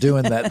that they're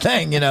doing that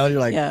thing, you're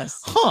like,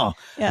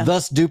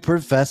 thus do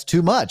profess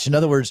too much. In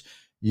other words,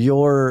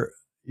 you're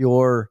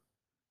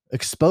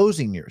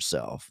exposing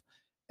yourself.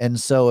 And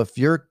so if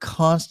you're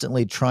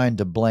constantly trying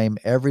to blame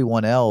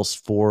everyone else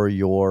for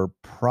your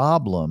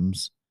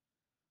problems,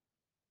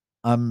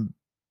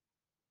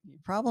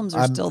 problems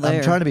are still there.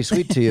 I'm trying to be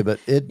sweet to you,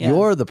 but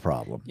you're the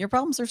problem. Your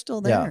problems are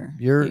still there.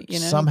 You're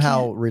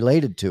somehow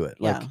related to it,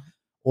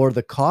 or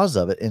the cause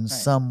of it in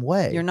some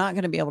way. You're not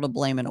going to be able to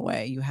blame it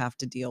away. You have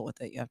to deal with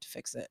it. You have to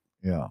fix it.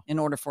 Yeah. In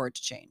order for it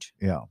to change.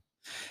 Yeah.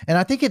 And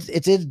I think it's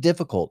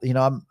difficult.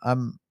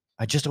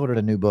 I just ordered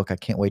a new book. I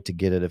can't wait to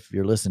get it. If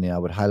you're listening, I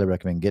would highly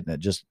recommend getting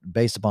it just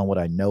based upon what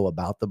I know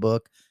about the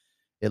book.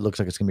 It looks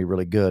like it's going to be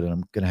really good. And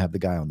I'm going to have the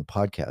guy on the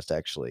podcast,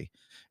 actually.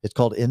 It's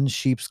called In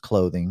Sheep's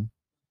Clothing.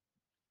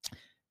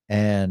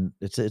 And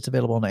it's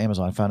available on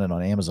Amazon. I found it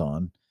on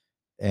Amazon.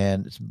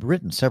 And it's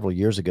written several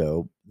years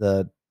ago.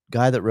 The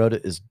guy that wrote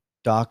it is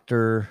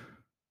Dr.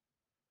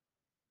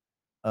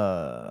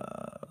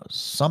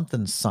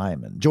 Something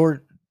Simon.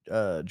 George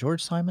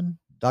Simon?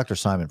 Dr.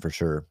 Simon for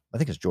sure. I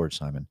think it's George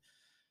Simon.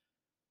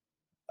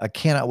 I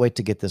cannot wait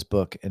to get this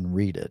book and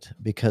read it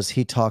because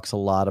he talks a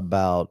lot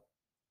about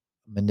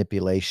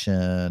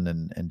manipulation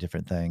and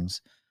different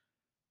things.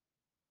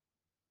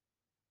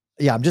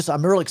 Yeah,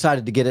 I'm real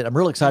excited to get it. I'm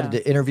real excited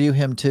to interview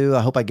him too.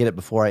 I hope I get it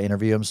before I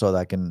interview him so that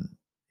I can,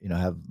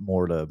 have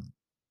more to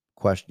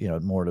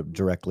question, more to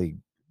directly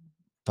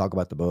talk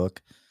about the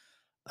book.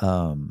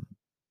 But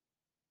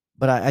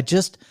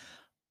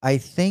I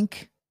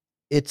think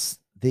it's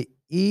the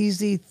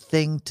easy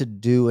thing to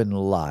do in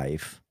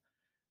life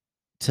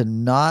to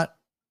not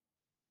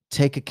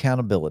take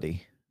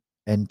accountability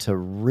and to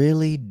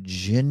really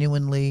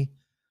genuinely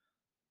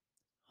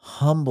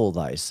humble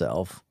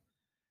thyself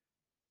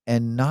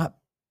and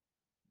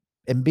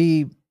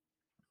be,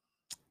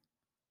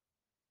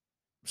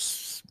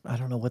 I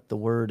don't know what the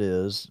word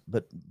is,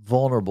 but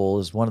vulnerable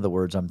is one of the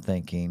words I'm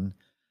thinking,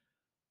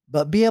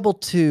 but be able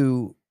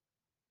to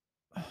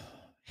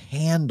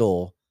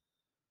handle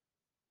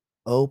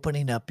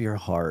opening up your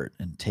heart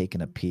and taking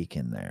a peek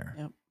in there.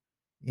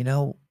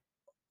 Yep.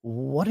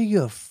 What are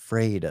you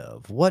afraid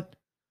of?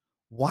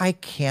 Why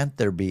can't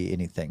there be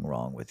anything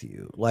wrong with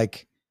you?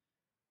 Like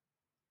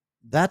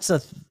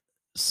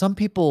some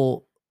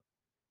people,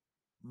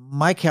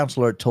 my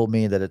counselor told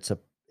me that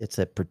it's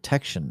a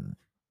protection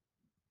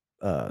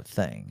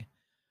thing.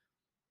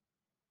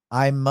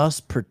 I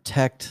must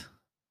protect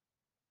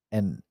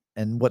and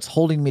what's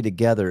holding me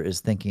together is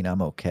thinking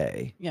I'm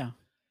okay. Yeah.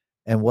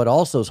 And what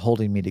also is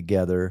holding me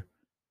together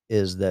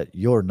is that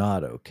you're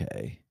not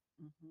okay.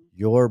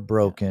 You're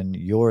broken.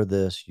 You're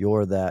this,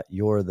 you're that,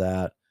 you're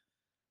that.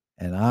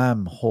 And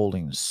I'm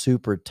holding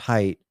super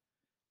tight.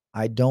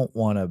 I don't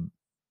want to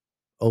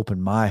open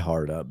my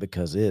heart up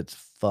because it's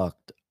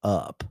fucked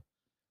up.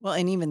 Well,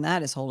 and even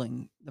that is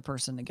holding the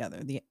person together.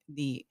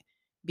 The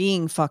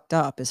being fucked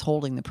up is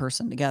holding the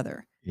person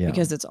together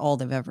because it's all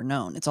they've ever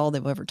known. It's all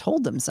they've ever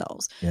told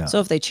themselves. Yeah. So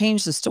if they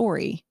change the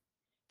story,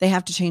 they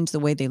have to change the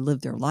way they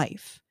live their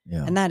life.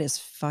 Yeah. And that is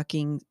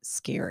fucking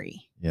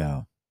scary.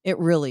 Yeah. It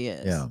really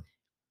is. Yeah.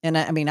 And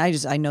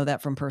I know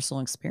that from personal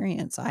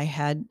experience. I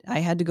had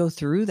to go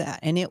through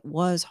that and it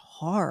was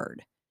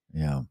hard.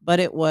 Yeah.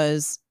 But it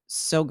was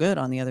so good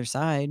on the other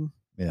side.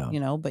 Yeah.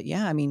 But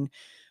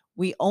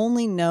we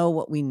only know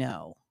what we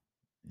know.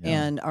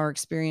 Yeah. And our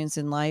experience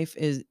in life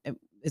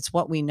it's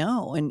what we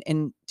know.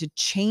 And to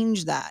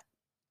change that,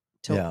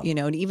 to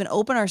even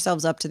open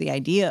ourselves up to the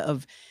idea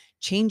of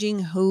changing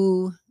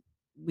who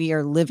we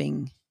are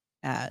living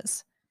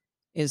as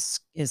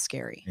is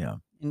scary. Yeah.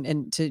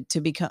 And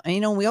to become,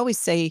 we always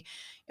say,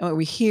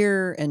 we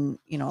hear, and,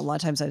 a lot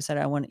of times I've said,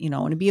 I want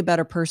to be a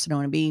better person. I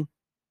want to be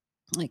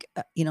like,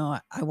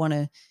 I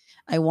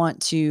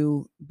want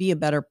to be a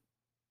better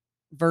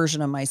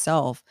version of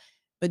myself,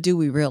 but do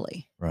we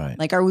really? Right.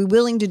 Like, are we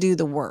willing to do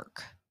the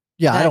work?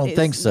 Yeah. I don't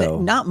think so.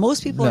 Not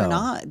most people are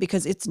not,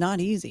 because it's not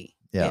easy.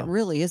 Yeah. It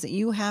really isn't.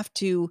 You have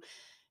to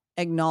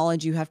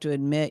acknowledge, you have to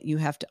admit, you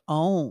have to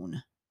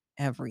own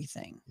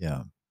everything.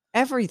 Yeah.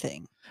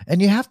 Everything.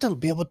 And you have to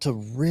be able to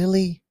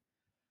really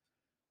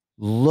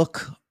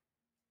look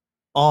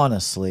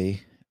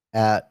honestly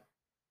at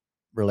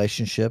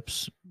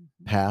relationships,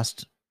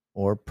 past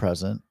or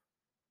present,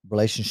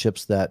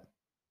 relationships that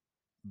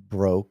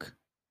broke.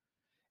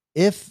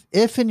 If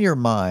in your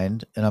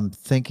mind, and I'm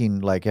thinking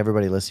like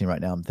everybody listening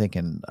right now, I'm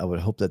thinking, I would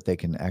hope that they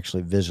can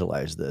actually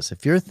visualize this.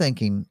 If you're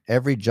thinking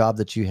every job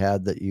that you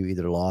had that you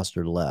either lost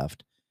or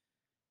left,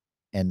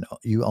 and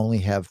you only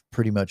have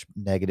pretty much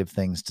negative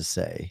things to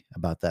say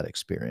about that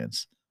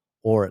experience,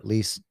 or at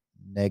least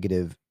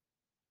negative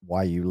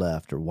why you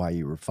left or why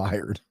you were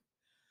fired,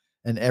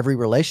 and every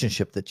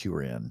relationship that you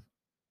were in,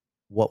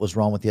 what was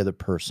wrong with the other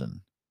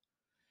person.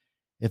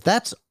 If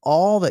that's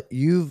all that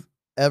you've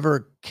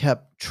ever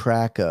kept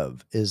track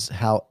of is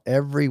how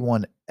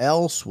everyone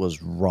else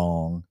was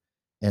wrong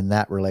in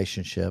that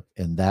relationship,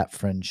 in that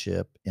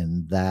friendship,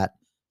 in that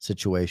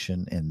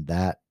situation, in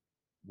that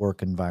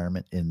work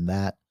environment, in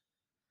that,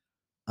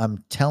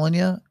 I'm telling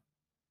you,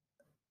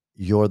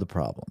 you're the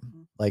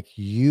problem. Like,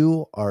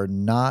 you are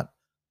not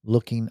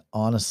looking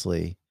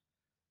honestly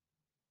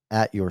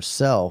at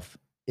yourself.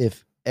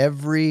 If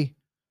every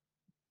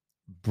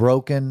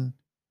broken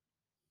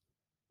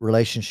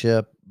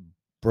relationship,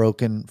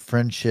 broken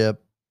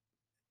friendship,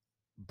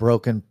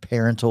 broken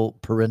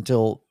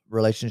parental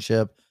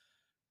relationship,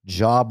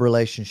 job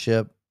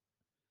relationship,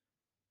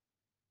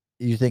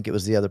 you think it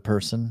was the other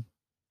person,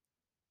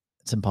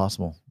 it's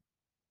impossible.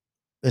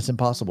 It's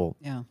impossible.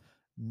 Yeah.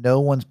 No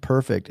one's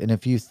perfect. And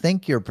if you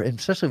think you're,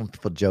 especially when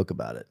people joke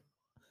about it,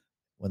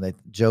 when they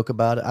joke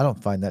about it, I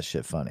don't find that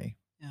shit funny.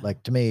 Yeah.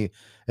 Like, to me,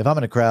 if I'm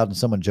in a crowd and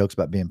someone jokes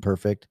about being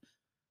perfect,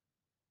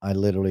 I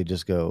literally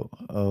just go,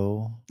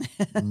 oh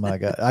my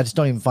God. I just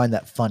don't even find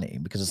that funny,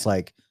 because it's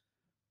like,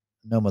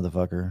 no,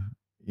 motherfucker,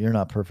 you're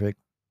not perfect.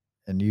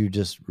 And you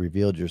just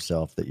revealed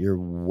yourself that you're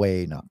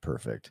way not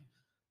perfect,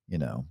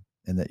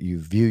 and that you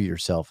view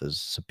yourself as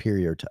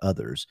superior to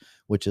others,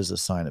 which is a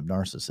sign of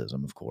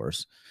narcissism, of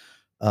course.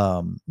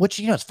 Which,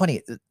 it's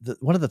funny.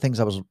 One of the things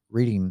I was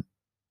reading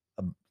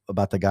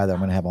about the guy that I'm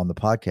going to have on the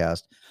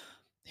podcast,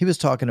 he was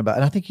talking about,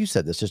 and I think you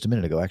said this just a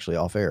minute ago, actually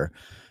off air,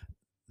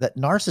 that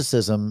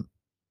narcissism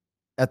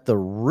at the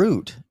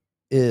root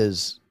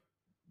is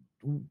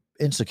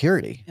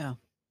insecurity. Yeah.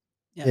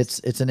 Yes.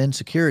 It's an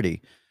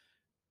insecurity,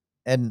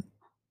 and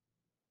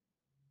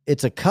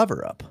it's a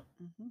cover up.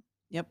 Mm-hmm.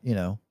 Yep.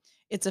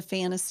 It's a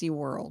fantasy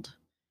world.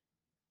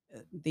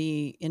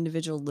 The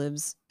individual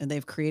lives, and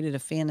they've created a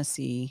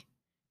fantasy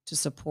to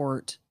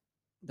support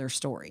their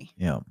story.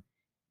 Yeah.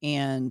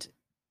 And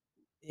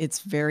it's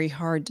very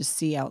hard to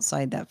see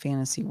outside that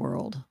fantasy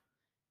world.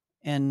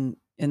 And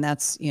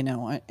that's,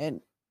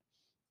 and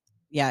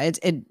yeah,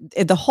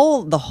 the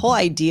whole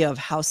idea of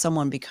how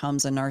someone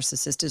becomes a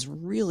narcissist is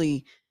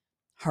really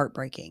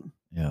heartbreaking.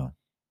 Yeah.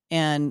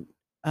 And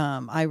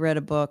I read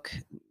a book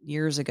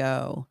years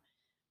ago,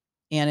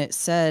 and it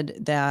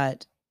said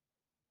that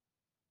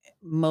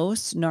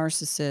most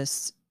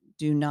narcissists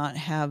do not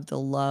have the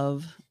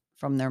love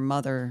from their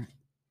mother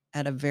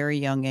at a very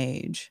young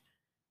age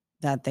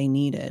that they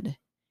needed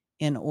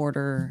in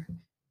order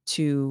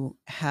to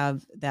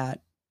have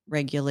that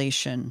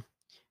regulation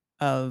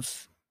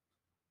of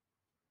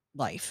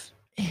life.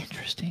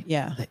 Interesting.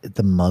 Yeah.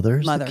 The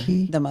mother's the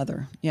key? The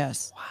mother.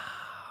 Yes. Wow.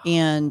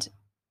 And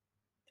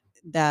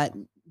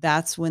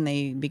that's when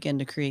they begin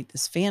to create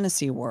this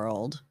fantasy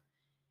world,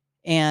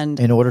 and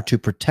in order to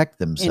protect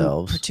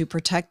themselves.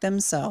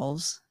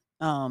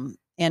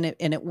 And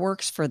it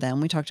works for them.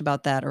 We talked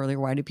about that earlier.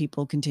 Why do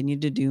people continue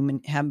to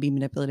be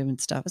manipulative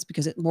and stuff? It's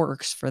because it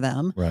works for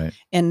them. Right.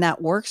 And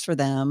that works for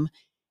them.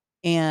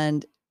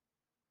 And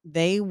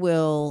they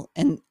will,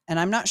 and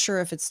I'm not sure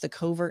if it's the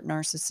covert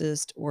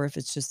narcissist or if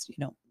it's just,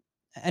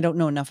 I don't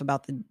know enough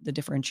about the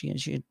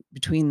differentiation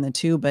between the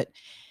two, but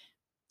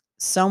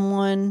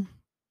someone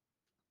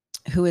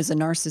who is a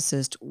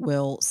narcissist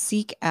will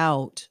seek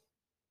out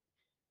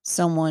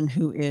someone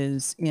who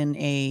is in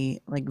a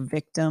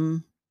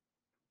victim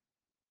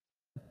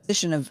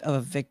position of a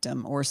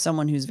victim, or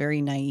someone who's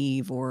very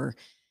naive or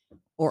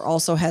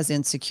also has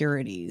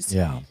insecurities.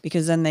 Yeah.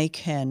 Because then they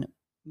can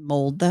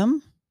mold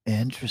them.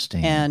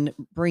 Interesting. And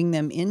bring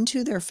them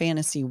into their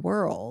fantasy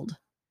world.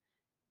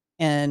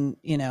 And,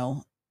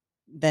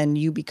 then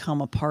you become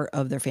a part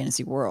of their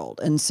fantasy world.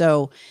 And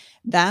so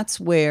that's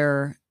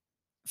where,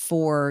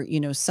 for,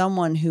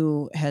 someone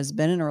who has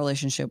been in a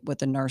relationship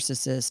with a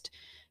narcissist,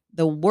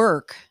 the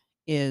work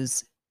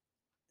is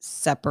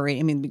separate.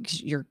 I mean,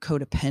 because you're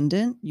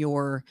codependent,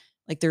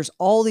 there's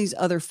all these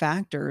other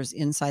factors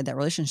inside that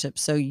relationship.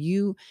 So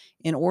in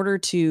order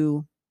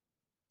to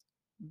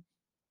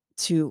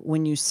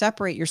when you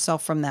separate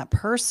yourself from that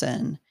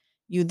person,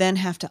 you then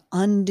have to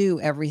undo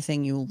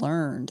everything you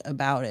learned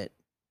about it,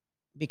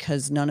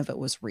 because none of it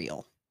was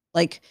real.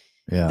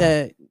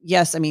 The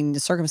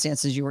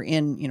circumstances you were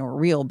in, were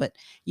real, but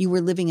you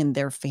were living in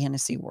their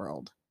fantasy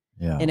world.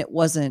 Yeah. And it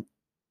wasn't,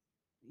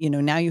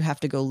 now you have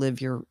to go live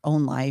your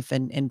own life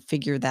and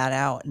figure that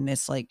out. And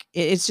it's like,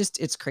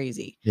 it's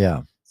crazy.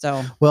 Yeah.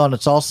 So, well, and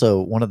it's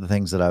also one of the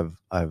things that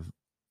I've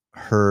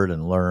heard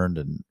and learned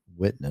and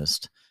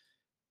witnessed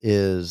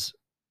is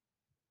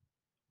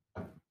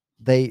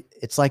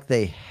it's like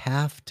they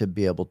have to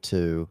be able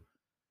to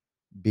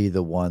be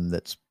the one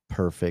that's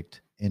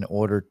perfect in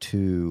order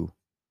to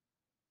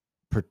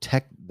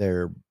protect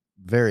their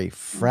very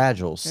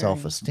fragile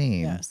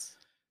self-esteem. Yes.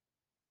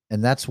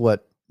 And that's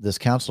what this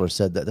counselor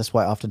said, that's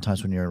why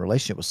oftentimes when you're in a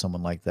relationship with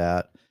someone like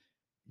that,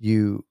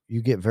 you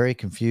get very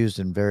confused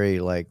and very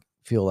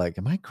feel like,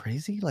 am I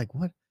crazy? Like,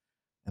 what?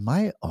 Am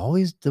I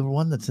always the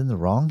one that's in the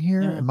wrong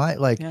here? Yeah. Am I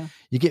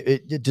you get,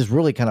 it just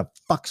really kind of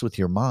fucks with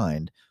your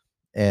mind.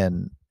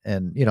 And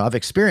I've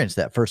experienced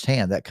that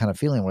firsthand, that kind of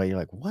feeling where you're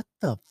like, what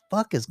the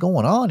fuck is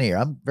going on here?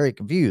 I'm very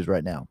confused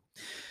right now.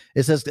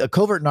 It says a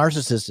covert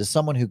narcissist is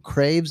someone who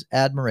craves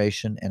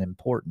admiration and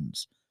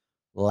importance,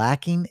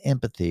 lacking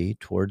empathy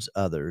towards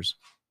others,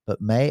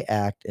 but may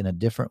act in a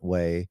different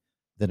way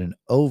than an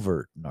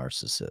overt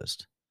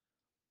narcissist.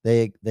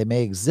 They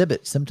may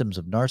exhibit symptoms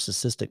of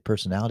narcissistic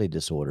personality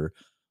disorder,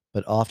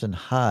 but often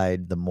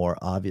hide the more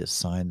obvious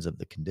signs of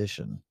the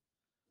condition.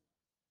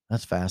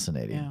 That's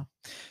fascinating.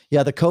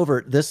 Yeah, the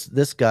covert,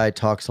 this guy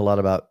talks a lot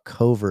about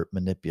covert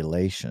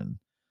manipulation.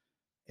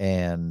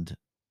 And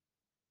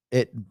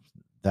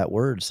that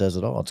word says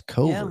it all. It's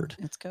covert.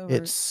 Yeah, it's covert.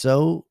 It's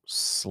so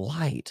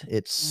slight.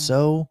 It's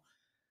so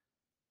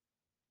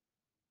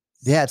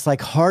it's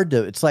like hard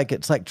to, it's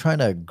like trying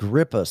to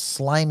grip a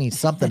slimy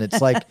something.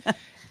 It's like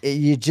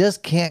you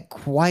just can't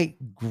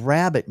quite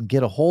grab it and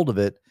get a hold of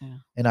it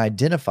and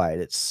identify it.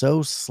 It's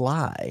so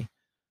sly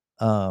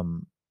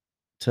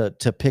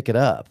to pick it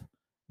up,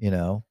 you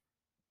know.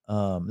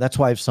 That's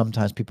why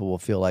sometimes people will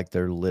feel like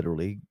they're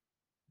literally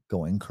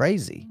going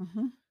crazy,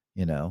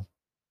 you know.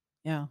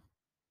 Yeah.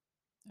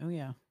 Oh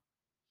yeah.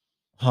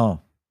 Huh.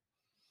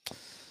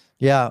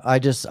 Yeah, I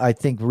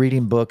think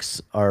reading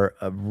books are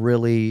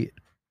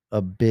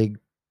a big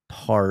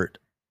part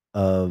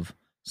of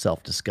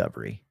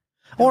self-discovery.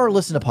 Or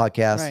listen to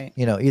podcasts,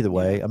 you know, either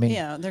way. I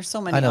mean, there's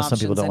so many I know options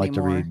some people don't anymore. like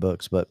to read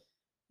books, but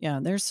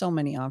there's so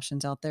many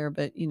options out there,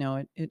 but you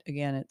know,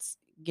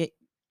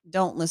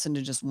 don't listen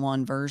to just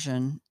one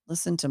version.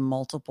 Listen to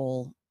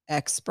multiple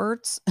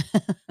experts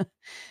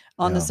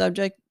on the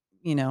subject.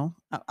 You know,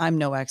 I'm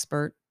no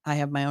expert. I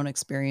have my own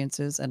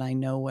experiences and I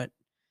know what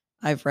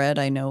I've read.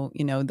 I know,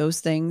 you know, those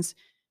things,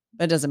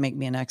 but it doesn't make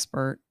me an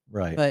expert.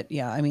 Right. But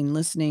yeah, I mean,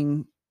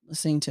 listening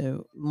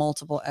to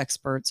multiple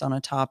experts on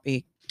a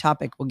topic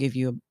will give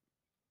you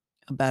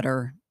a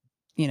better,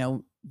 you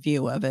know,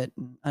 view of it,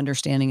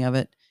 understanding of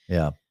it.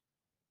 Yeah.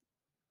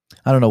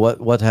 I don't know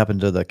what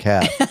happened to the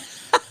cat.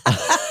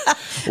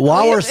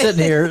 While we're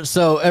sitting here,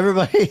 so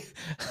everybody,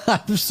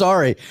 I'm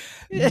sorry.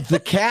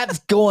 The cat's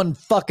going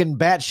fucking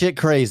batshit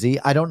crazy.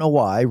 I don't know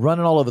why,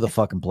 running all over the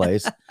fucking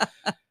place.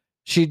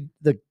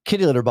 The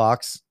kitty litter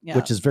box,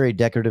 which is very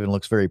decorative and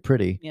looks very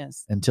pretty.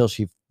 Yes. Until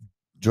she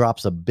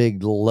drops a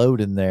big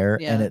load in there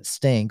and it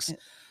stinks.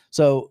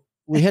 So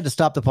we had to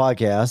stop the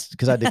podcast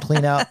because I had to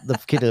clean out the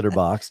kitty litter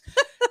box.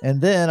 And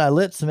then I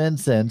lit some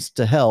incense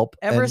to help.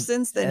 Ever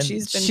since then,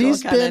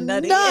 she's been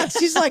nutty. Nuts.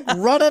 She's like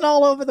running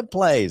all over the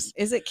place.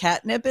 Is it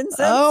catnip incense?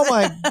 Oh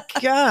my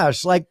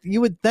gosh. Like you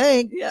would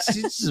think.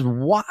 She's just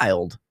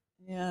wild.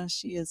 Yeah,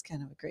 she is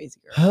kind of a crazy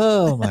girl.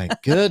 Oh my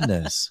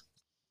goodness.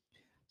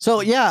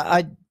 So yeah,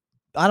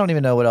 I don't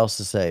even know what else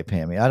to say,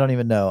 Pammy. I don't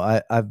even know.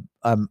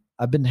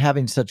 I've been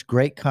having such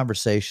great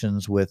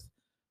conversations with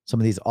some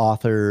of these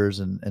authors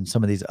and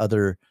some of these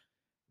other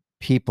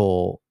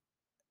people,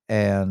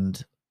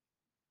 and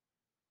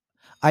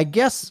I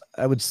guess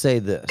I would say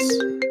this.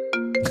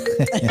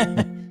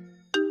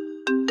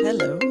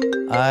 Hello.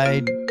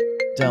 I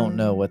don't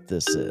know what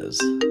this is.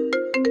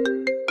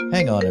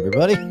 Hang on,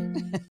 everybody.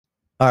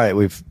 All right,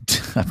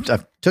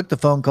 I've took the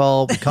phone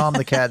call, we calmed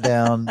the cat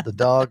down, the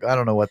dog. I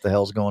don't know what the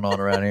hell's going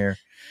on around here.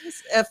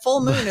 A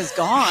full moon is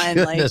gone.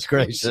 Goodness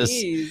gracious.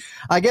 Geez.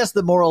 I guess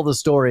the moral of the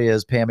story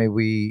is, Pammy,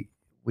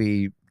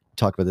 we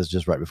talked about this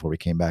just right before we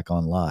came back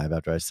on live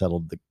after I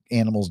settled the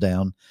animals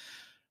down.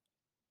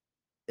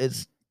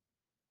 It's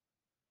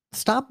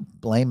stop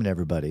blaming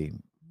everybody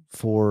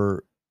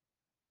for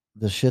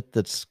the shit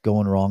that's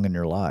going wrong in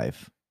your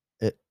life.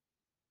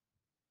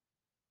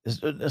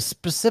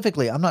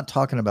 Specifically, I'm not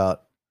talking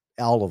about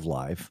all of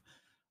life,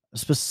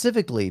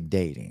 specifically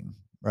dating,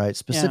 right?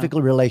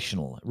 Specifically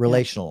relational.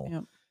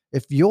 Yep.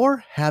 If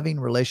you're having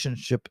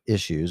relationship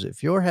issues,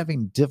 if you're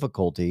having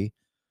difficulty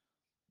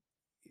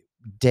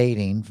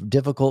dating,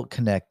 difficult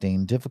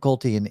connecting,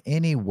 difficulty in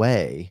any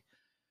way,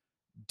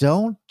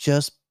 don't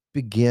just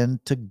begin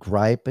to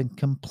gripe and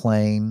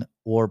complain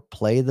or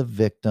play the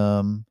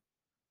victim.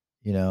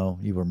 You know,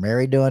 you were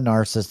married to a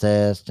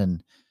narcissist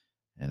and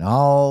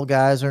all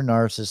guys are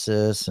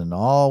narcissists and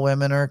all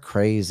women are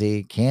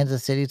crazy.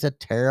 Kansas City's a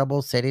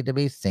terrible city to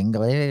be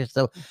single.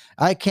 So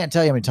I can't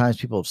tell you how many times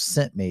people have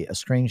sent me a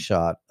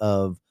screenshot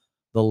of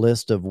the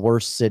list of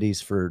worst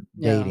cities for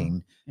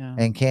dating,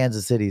 and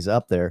Kansas City's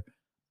up there.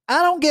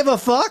 I don't give a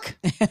fuck.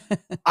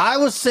 I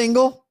was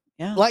single.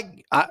 Yeah.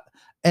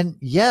 And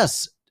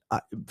yes,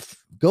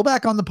 go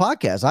back on the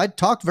podcast. I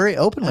talked very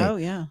openly. Oh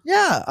yeah.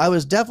 Yeah. I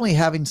was definitely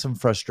having some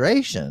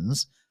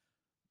frustrations,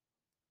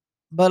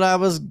 but I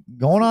was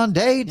going on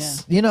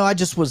dates. You know, I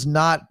just was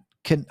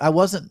I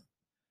wasn't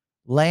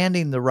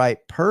landing the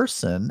right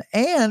person.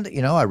 And,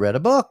 you know, I read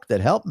a book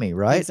that helped me,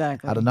 right?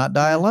 Exactly. How to Not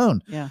Die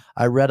Alone. Yeah.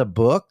 I read a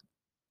book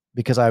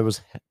because I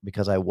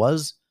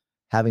was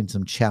having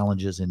some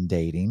challenges in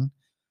dating.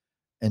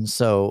 And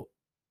so,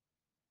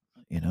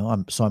 you know,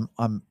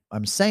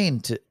 I'm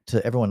saying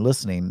to everyone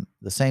listening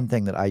the same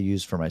thing that I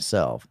use for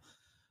myself.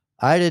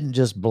 I didn't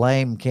just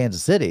blame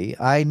Kansas City.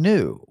 I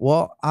knew,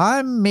 well,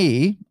 I'm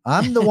me.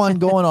 I'm the one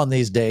going on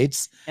these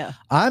dates. Yeah.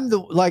 I'm the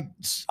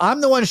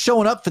one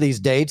showing up for these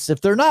dates.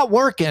 If they're not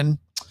working,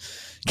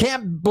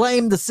 Can't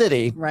blame the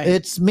city. Right.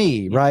 It's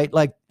me, right?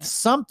 Like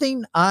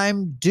something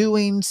I'm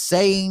doing,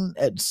 saying,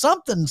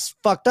 something's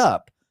fucked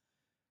up.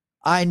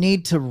 I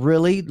need to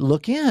really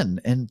look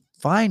in and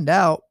find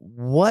out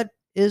what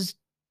is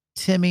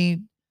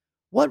Timmy,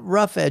 what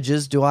rough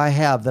edges do I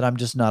have that I'm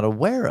just not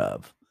aware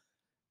of?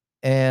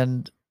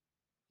 And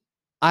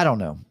I don't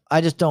know.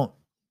 I don't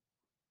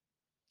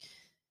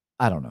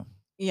know.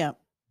 Yeah.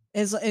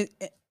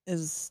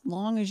 As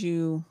long as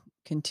you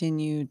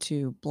continue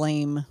to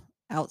blame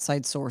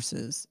outside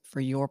sources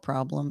for your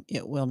problem,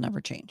 it will never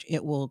change.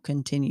 It will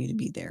continue to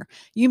be there.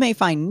 You may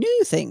find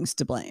new things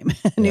to blame,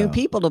 new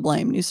people to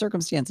blame, new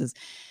circumstances,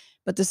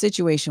 but the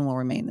situation will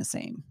remain the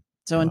same.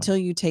 So until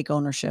you take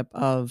ownership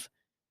of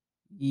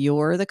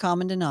you're the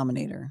common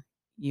denominator,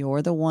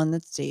 you're the one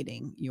that's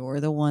dating,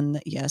 you're the one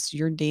that, yes,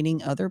 you're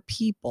dating other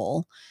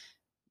people,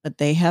 but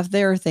they have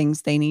their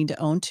things they need to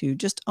own too.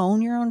 Just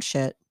own your own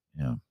shit.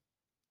 Yeah.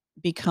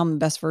 Become the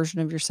best version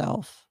of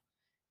yourself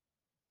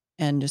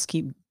and just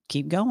keep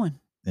going.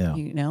 Yeah.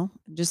 You know,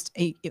 just,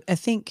 I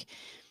think,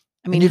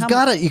 I mean, and you've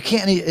got to,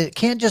 it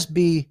can't just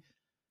be,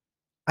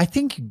 I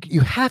think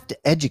you have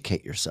to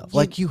educate yourself.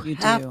 You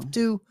have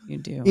to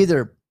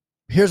either,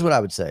 here's what I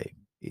would say.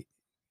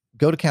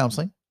 Go to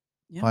counseling,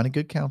 find a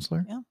good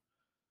counselor,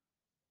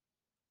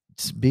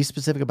 be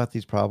specific about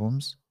these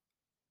problems,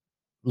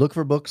 look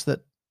for books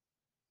that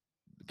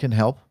can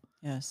help.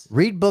 Yes.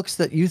 Read books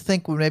that you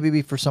think would maybe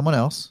be for someone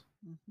else,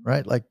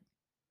 right? Like,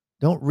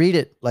 don't read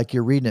it like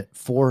you're reading it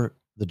for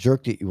the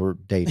jerk that you were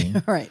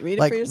dating. Right. Read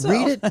it for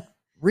yourself.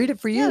 Read it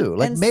for you.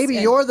 Like maybe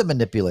you're the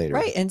manipulator.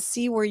 Right. And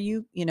see where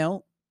you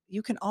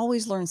can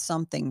always learn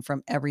something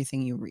from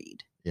everything you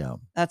read. Yeah.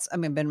 That's,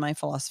 been my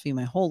philosophy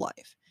my whole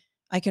life.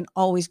 I can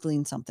always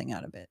glean something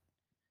out of it.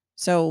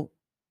 So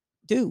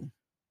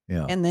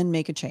and then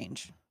make a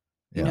change.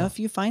 You know, if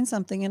you find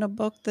something in a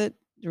book that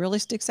really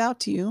sticks out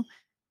to you,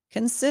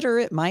 consider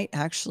it might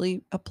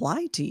actually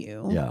apply to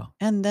you. Yeah.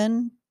 And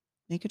then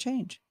make a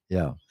change.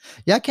 Yeah.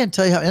 Yeah. I can't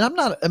tell you how,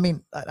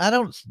 and I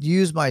don't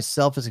use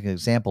myself as an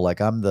example.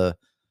 Like I'm the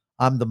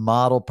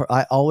model.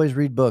 I always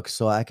read books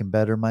so I can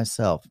better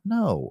myself.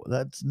 No,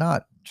 that's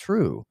not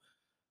true.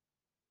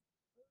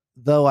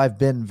 Though I've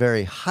been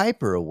very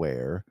hyper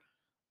aware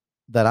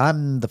that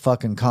I'm the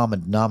fucking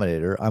common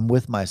denominator. I'm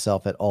with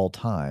myself at all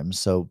times.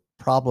 So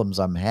problems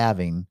I'm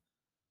having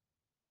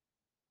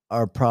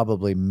are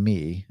probably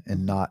me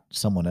and not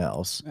someone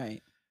else.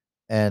 Right.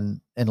 And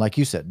like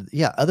you said,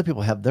 other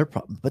people have their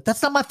problem, but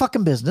that's not my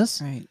fucking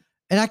business. Right.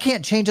 And I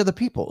can't change other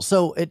people.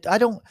 So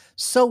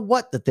so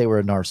what that they were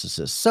a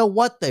narcissist? So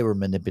what they were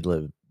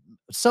manipulative?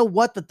 So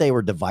what that they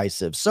were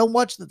divisive? So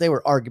much that they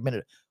were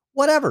argumentative?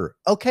 Whatever.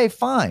 Okay,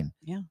 fine.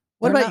 Yeah.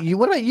 What about you?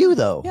 What about you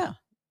though? Yeah.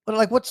 But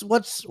like, what's,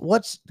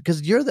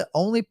 because you're the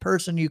only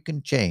person you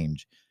can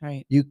change.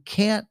 Right. You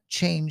can't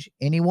change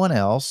anyone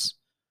else.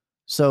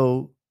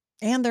 So.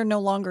 And they're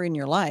no longer in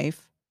your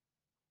life.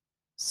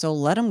 So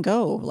let them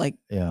go. Like,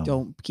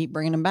 don't keep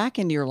bringing them back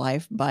into your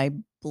life by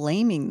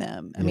blaming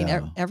them. I mean,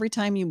 every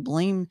time you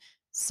blame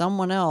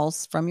someone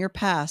else from your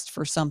past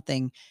for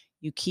something,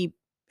 you keep,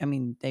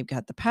 they've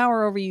got the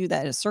power over you.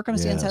 That a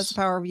circumstance has the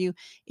power over you.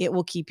 It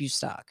will keep you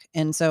stuck.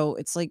 And so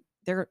it's like,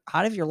 they're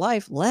out of your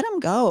life. Let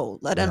them go.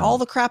 And all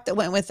the crap that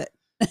went with it.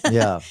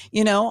 Yeah.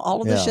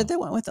 All of the shit that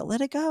went with it.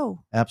 Let it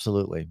go.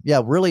 Absolutely.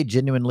 Yeah. Really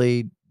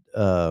genuinely,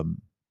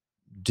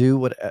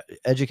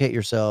 educate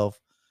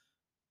yourself.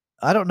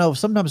 I don't know.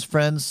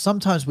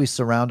 Sometimes we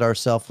surround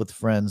ourselves with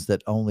friends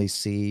that only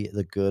see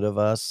the good of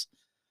us.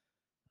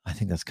 I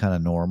think that's kind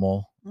of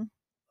normal.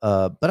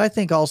 Mm-hmm. But I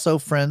think also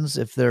friends,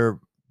 if they're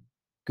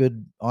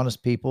good,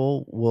 honest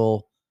people,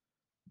 will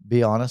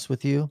be honest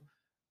with you.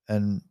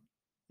 And,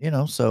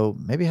 so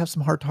maybe have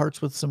some heart to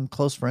hearts with some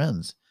close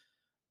friends.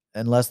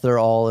 Unless they're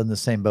all in the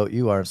same boat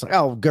you are. It's like,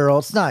 oh, girl,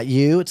 it's not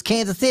you. It's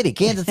Kansas City.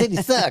 Kansas City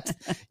sucks.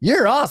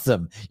 You're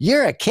awesome.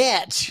 You're a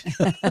catch.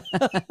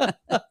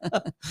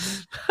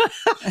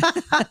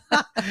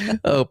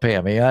 Oh,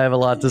 Pammy, I have a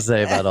lot to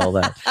say about all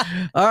that.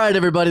 All right,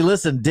 everybody,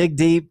 listen, dig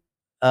deep,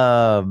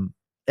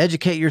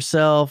 educate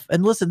yourself.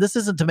 And listen, this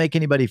isn't to make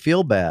anybody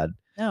feel bad.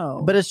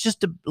 No. But it's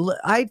just,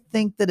 I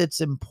think that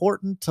it's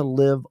important to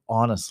live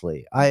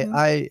honestly.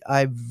 Mm-hmm.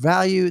 I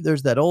value,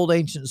 there's that old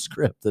ancient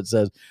script that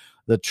says,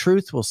 the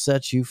truth will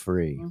set you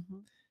free. Mm-hmm.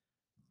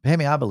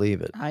 Pammy, I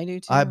believe it. I do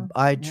too.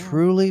 I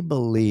truly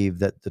believe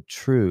that the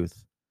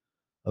truth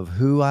of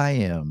who I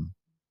am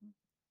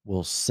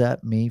will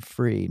set me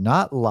free.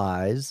 Not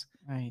lies.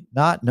 Right.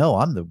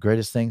 I'm the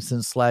greatest thing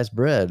since sliced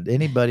bread.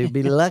 Anybody would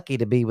be lucky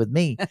to be with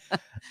me.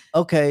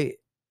 Okay.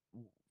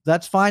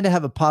 That's fine to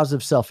have a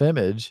positive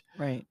self-image.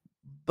 Right.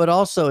 But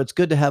also it's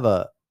good to have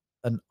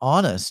an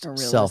honest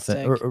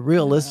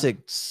realistic,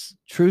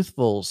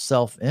 truthful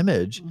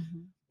self-image. Mm-hmm.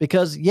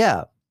 Because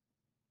the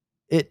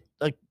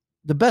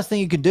best thing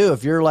you can do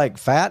if you're like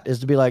fat is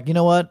to be like, you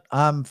know what?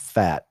 I'm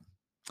fat.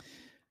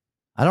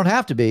 I don't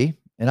have to be,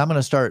 and I'm going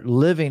to start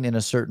living in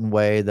a certain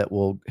way that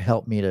will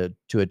help me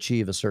to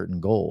achieve a certain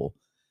goal.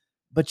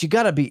 But you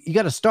got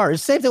to start.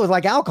 It's the same thing with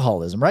like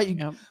alcoholism,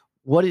 right?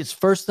 What is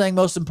first thing,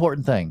 most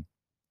important thing?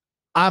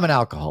 I'm an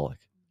alcoholic.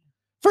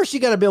 First, you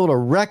got to be able to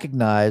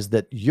recognize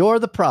that you're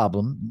the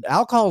problem.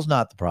 Alcohol's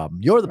not the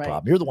problem. You're the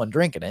problem. You're the one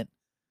drinking it.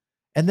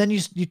 And then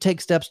you take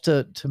steps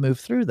to move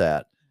through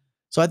that.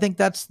 So I think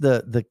that's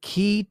the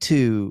key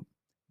to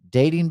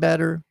dating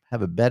better,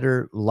 have a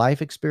better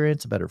life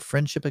experience, a better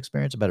friendship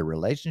experience, a better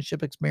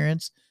relationship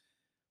experience.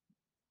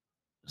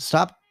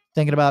 Stop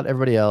thinking about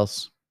everybody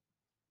else.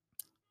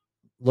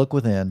 Look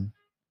within.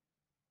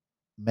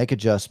 Make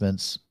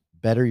adjustments.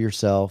 Better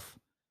yourself.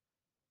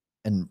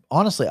 And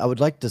honestly, I would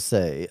like to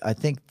say, I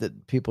think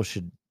that people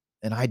should,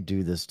 and I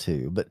do this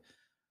too, but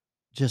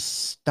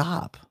just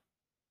stop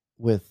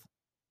with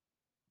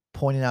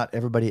pointing out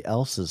everybody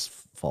else's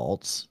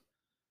faults.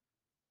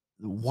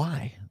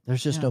 Why?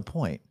 There's just no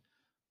point.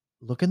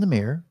 Look in the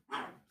mirror,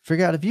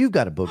 figure out if you've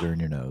got a booger in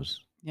your nose.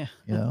 Yeah.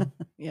 You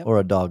know, or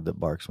a dog that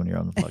barks when you're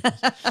on the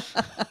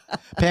podcast.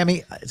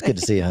 Pammy, it's good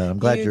to see you. Huh? I'm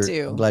glad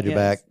you're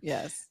back.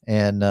 Yes.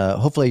 And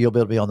hopefully you'll be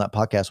able to be on that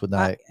podcast when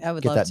I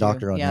would get that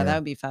doctor on here. Yeah, that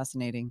would be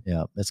fascinating.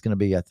 Yeah. It's going to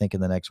be, I think,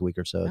 in the next week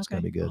or so. It's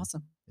going to be good.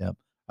 Awesome. Yeah.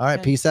 All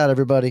right. Peace out,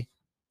 everybody.